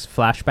Suspects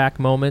flashback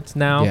moments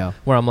now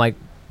where I'm like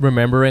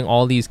remembering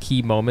all these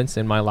key moments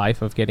in my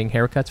life of getting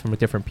haircuts from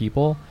different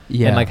people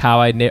and like how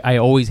I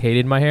always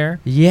hated my hair.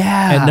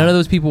 Yeah. And none of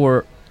those people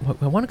were.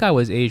 One guy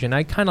was Asian.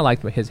 I kind of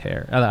liked his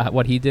hair,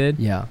 what he did.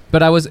 Yeah.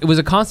 But it was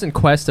a constant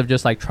quest of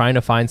just like trying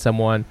to find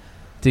someone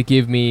to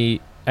give me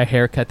a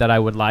haircut that I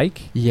would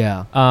like.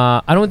 Yeah.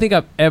 I don't think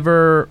I've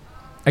ever,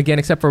 again,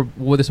 except for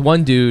this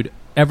one dude,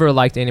 ever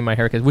liked any of my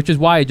haircuts, which is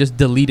why I just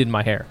deleted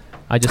my hair.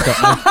 I just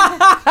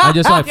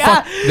like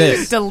fuck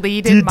this.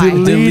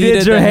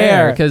 Deleted your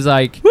hair because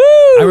like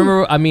I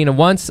remember. I mean,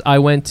 once I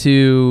went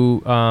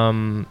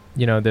to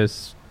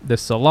this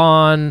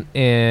salon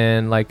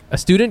and like a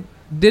student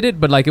did it,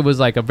 but like it was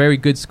like a very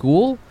good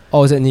school.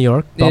 Oh, is it in New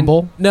York?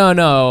 Bumble?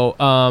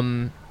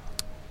 No.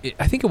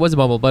 I think it was a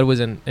Bumble, but it was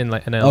in LA.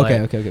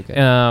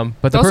 Okay.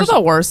 But those are the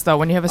worst though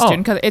when you have a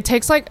student because it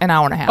takes like an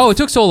hour and a half. Oh, it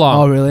took so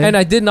long. Oh, really? And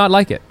I did not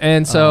like it,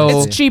 and so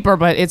it's cheaper,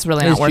 but it's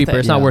really not worth it.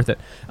 It's not worth it.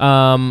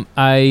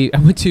 I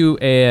went to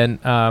an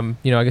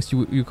I guess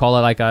you call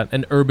it like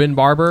an urban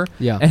barber.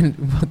 Yeah. And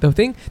the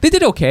thing they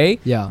did okay.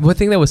 Yeah. One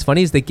thing that was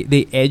funny is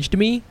they edged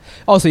me.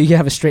 Oh, so you can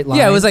have a straight line.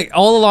 Yeah, it was like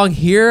all along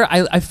here.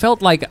 I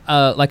felt like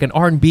an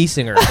R&B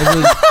singer. It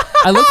was.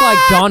 I looked like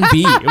John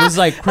B. It was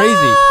like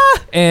crazy.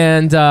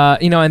 And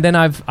and then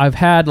I've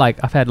had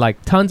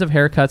tons of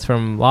haircuts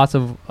from lots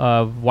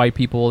of white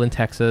people in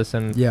Texas,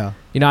 and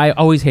I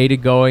always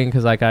hated going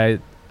because like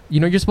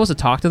you're supposed to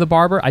talk to the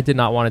barber. I did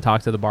not want to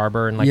talk to the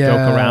barber and like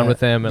joke around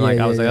with him, and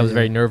that was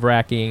very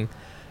nerve-wracking.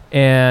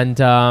 And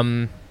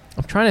I'm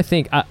trying to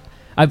think.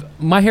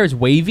 My hair is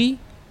wavy,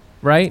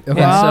 right?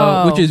 Okay. And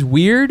so, which is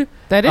weird.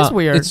 That is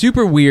weird. It's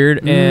super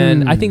weird,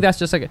 and I think that's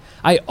just like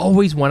I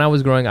always, when I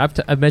was growing up,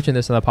 I've mentioned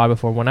this on the pod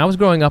before. When I was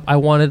growing up, I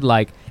wanted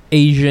like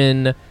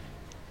Asian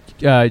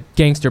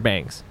gangster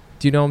bangs.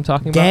 Do you know what I'm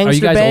talking about? Are you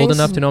guys old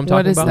enough to know what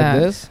I'm talking about?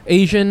 What is that?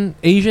 Like this?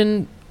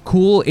 Asian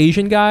cool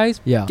Asian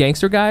guys,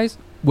 gangster guys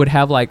would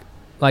have like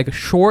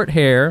short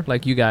hair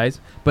like you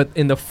guys, but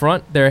in the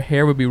front their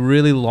hair would be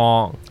really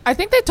long. I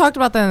think they talked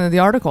about that in the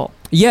article.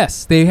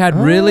 Yes, they had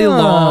really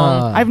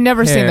long. I've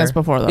never hair. seen this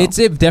before though. It's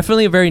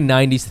definitely a very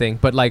 90s thing,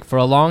 but like for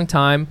a long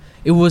time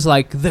it was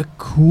like the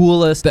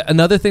coolest.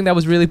 Another thing that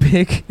was really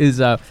big is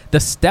the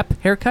step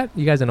haircut.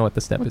 You guys don't know what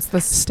the step What's is.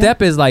 The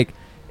step is like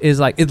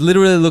it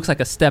literally looks like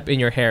a step in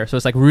your hair. So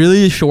it's like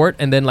really short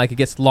and then like it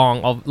gets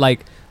long,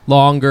 like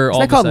longer. Is all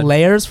that of a called sudden.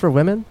 layers for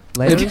women?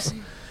 Layers?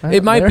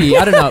 It might be.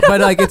 I don't know.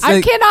 But like it's I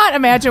like cannot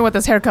imagine what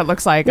this haircut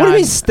looks like. What do you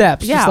mean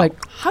steps? Yeah. Just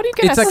like How do you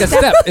get it's like a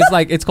step.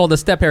 It's called a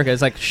step haircut.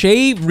 It's like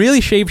really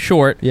shave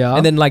short, Yeah.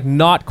 and then like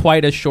not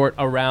quite as short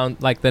around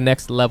like the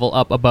next level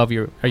up above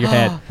your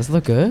head. does it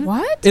look good?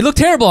 What? It looked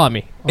terrible on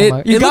me. Oh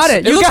my- You got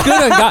it. It You looks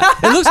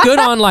got good. It looks good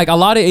on like a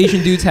lot of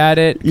Asian dudes had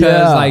it because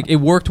Yeah. like it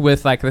worked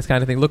with like this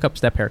kind of thing. Look up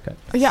step haircut.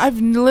 Yeah,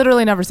 I've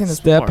literally never seen this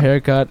Step before.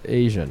 haircut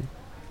Asian.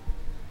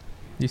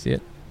 You see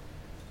it?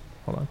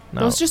 Hold on.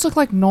 No. Those just look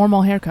like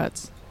normal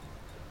haircuts.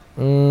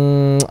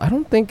 I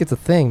don't think it's a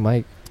thing,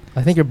 Mike.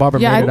 I think your barber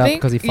Yeah, made I it up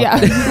think- because he fucked yeah.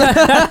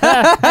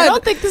 it. I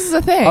don't think this is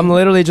a thing. I'm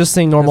literally just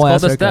seeing normal it's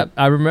ass called a haircut. step.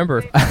 I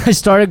remember. I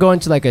started going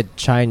to like a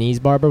Chinese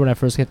barber when I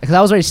first came because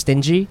I was very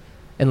stingy,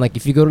 and like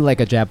if you go to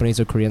like a Japanese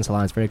or Korean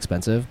salon, it's very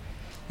expensive.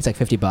 It's like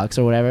 $50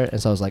 or whatever, and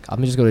so I was like, I'm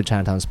gonna just go to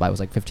Chinatown spot. It was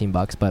like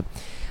 $15, but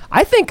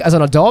I think as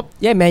an adult,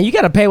 yeah, man, you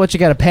gotta pay what you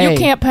gotta pay. You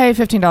can't pay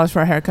 $15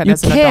 for a haircut You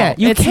as an can't. adult.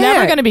 You it's can't.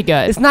 never going to be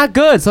good. It's not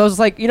good. So I was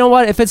like, you know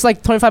what? If it's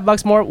like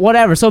 $25 more,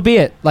 whatever, so be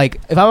it. Like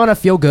if I want to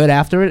feel good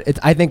after it,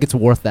 I think it's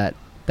worth that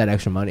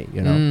extra money.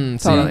 You know.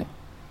 See? Totally.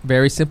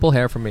 Very simple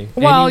hair for me.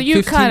 Well, Any you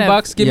 15 kind of-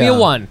 bucks. Give me Yeah. a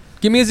 1.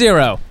 Give me a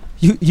 0.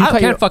 You I cut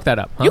can't your, fuck that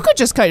up. Huh? You could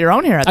just cut your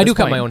own hair at I this do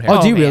cut point. my own hair.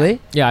 Oh, do you man.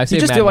 really? Yeah, I You save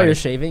just mad do it while money. you're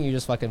shaving. You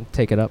just fucking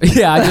take it up.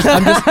 Yeah, I'm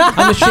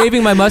just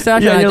shaving my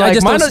mustache. Yeah, and you're I like,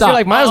 just mine don't is- stop. you're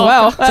like, might as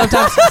well.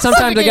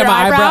 Sometimes I get your my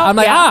eyebrow. eyebrow? I'm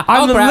like, Yeah.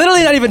 I'm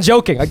literally not even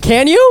joking.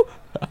 Can you?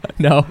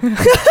 no.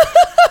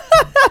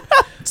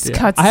 Just Yeah.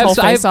 cuts I his have whole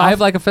face I off. have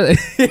like a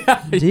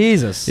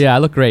Jesus. yeah, I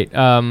look great.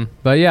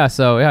 But yeah,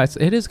 so yeah,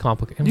 it is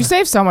complicated. You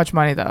save so much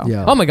money though.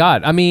 Yeah. Oh my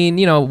god! I mean,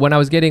 you know, when I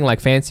was getting like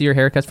fancier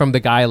haircuts from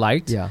the guy I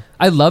liked, Yeah.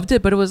 I loved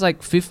it, but it was like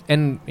it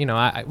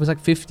was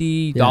like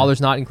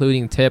 $50, not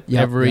including tip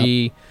Yep,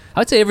 every. I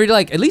would say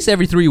at least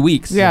every 3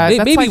 weeks. Yeah, that's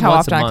maybe like how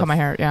once often a I month. cut my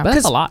hair. Yeah. But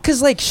that's a lot.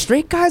 Because like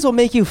straight guys will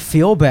make you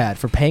feel bad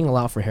for paying a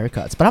lot for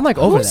haircuts, but I'm like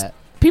over Who's- that.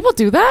 People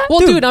do that? Well,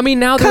 Dude, dude, I mean,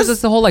 now there's 'cause-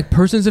 this the whole like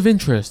persons of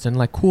interest and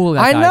like cool.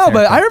 I guys know,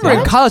 but I haircuts. remember in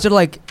Yeah. college, they're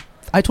like,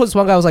 I told this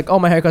one guy, I was like, oh,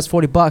 my haircut's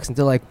 $40, and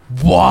they're like,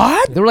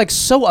 what? They were like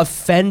so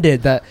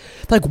offended that,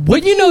 like, what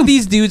But you know,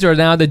 these dudes are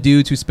now the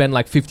dudes who spend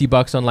like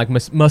 $50 on like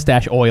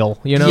mustache oil.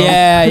 You know?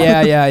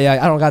 Yeah.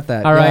 I don't got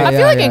that. All right. Yeah, I feel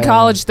yeah, like yeah, in yeah.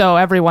 college though,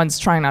 everyone's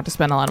trying not to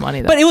spend a lot of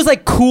money though. But it was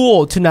like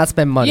cool to not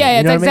spend money. yeah,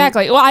 you know what I mean?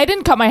 exactly. Well, I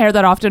didn't cut my hair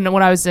that often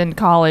when I was in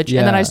college,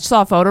 and then Yeah. I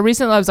saw a photo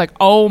recently. I was like,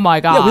 "Oh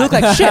my god, Yeah, we look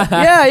like shit.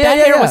 Yeah,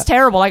 that hair was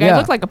terrible. Like Yeah. I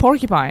looked like a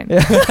porcupine."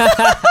 That's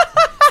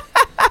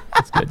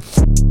good.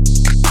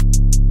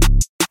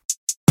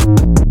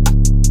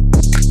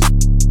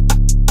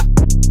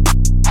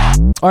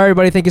 All right,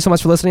 everybody, thank you so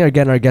much for listening.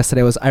 Again, our guest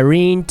today was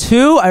Irene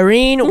 2.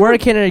 Irene, where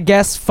can our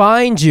guests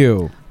find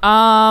you?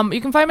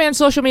 You can find me on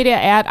social media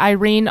at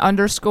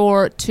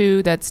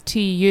Irene_2. That's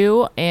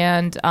TU.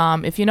 And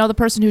if you know the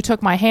person who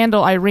took my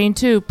handle,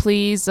 Irene2,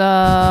 please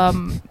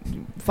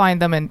find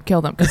them and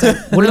kill them because I do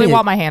you really mean?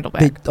 want my handle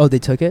back. They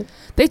took it?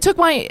 They took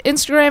my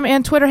Instagram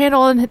and Twitter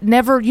handle and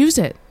never use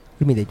it.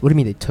 What do you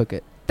mean they took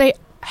it? They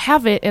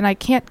have it and I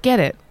can't get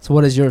it. So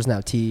what is yours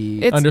now? T.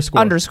 It's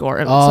Underscore.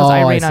 It Oh, says I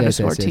Irene see, I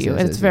see, underscore I see, I TU. see, I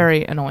And it's see.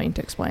 very annoying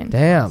to explain.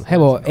 Damn. Hey,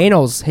 well,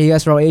 Anals. Hey, you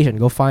guys are all Asian.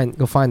 Go find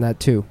that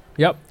too.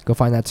 Yep. Go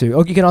find that too.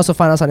 Oh, you can also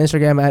find us on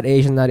Instagram at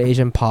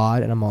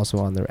Asian.AsianPod, and I'm also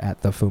on there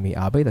at the Fumi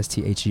Abe. That's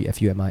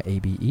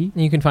TheFumiAbe.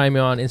 You can find me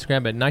on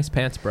Instagram at Nice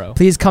Pants Bro.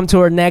 Please come to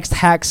our next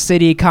Hack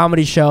City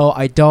comedy show.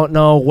 I don't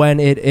know when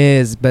it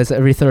is, but it's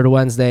every third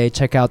Wednesday.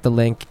 Check out the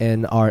link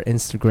in our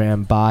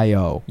Instagram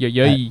bio.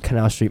 Yeah. At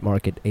Canal Street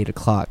Market, 8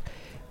 o'clock.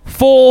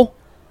 Full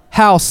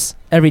house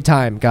every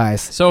time,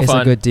 guys. So it's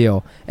fun. a good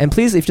deal. And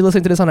please, if you're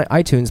listening to this on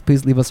iTunes,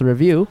 please leave us a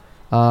review.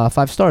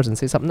 5 stars and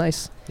say something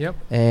nice. Yep.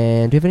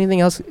 And do you have anything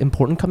else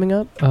important coming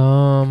up?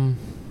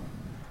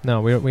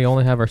 No, we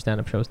only have our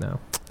stand-up shows now.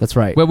 That's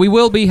right. But we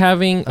will be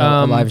having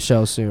a live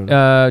show soon.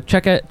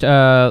 check it.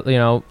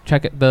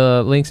 Check it,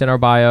 the links in our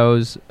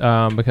bios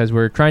because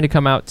we're trying to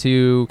come out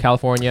to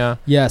California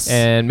yes.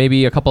 and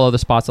maybe a couple other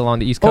spots along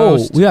the East Oh,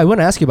 Coast. yeah, I want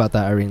to ask you about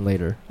that, Irene,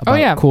 later. About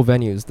yeah. cool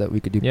venues that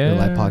we could do Yeah. a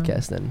live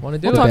podcast in. Want to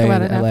do We'll it? talk Bay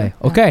about in it LA.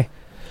 after. Okay.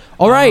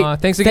 All right.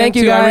 Thanks again Thank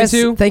you, to Irene guys.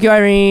 too. Thank you,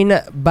 Irene.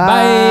 Bye.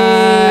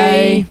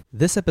 Bye.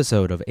 This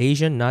episode of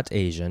Asian Not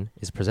Asian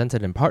is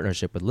presented in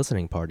partnership with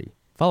Listening Party.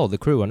 Follow the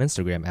crew on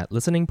Instagram at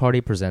Listening Party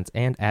Presents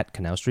and at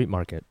Canal Street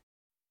Market.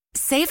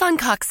 Save on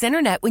Cox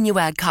Internet when you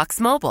add Cox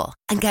Mobile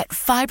and get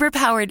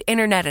fiber-powered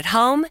internet at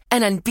home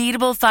and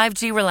unbeatable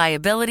 5G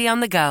reliability on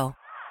the go.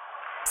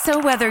 So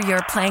whether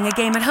you're playing a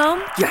game at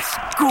home, Yes,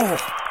 goal.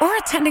 or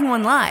attending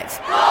one live,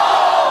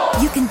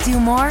 you can do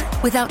more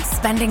without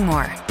spending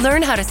more.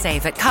 Learn how to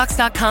save at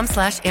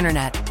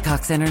cox.com/internet.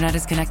 Cox Internet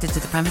is connected to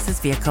the premises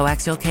via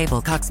coaxial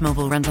cable. Cox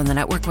Mobile runs on the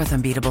network with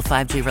unbeatable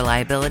 5G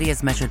reliability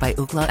as measured by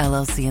Ookla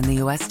LLC in the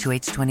U.S. to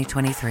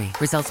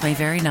H2023. Results may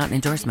vary, not an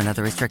endorsement.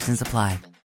 Other restrictions apply.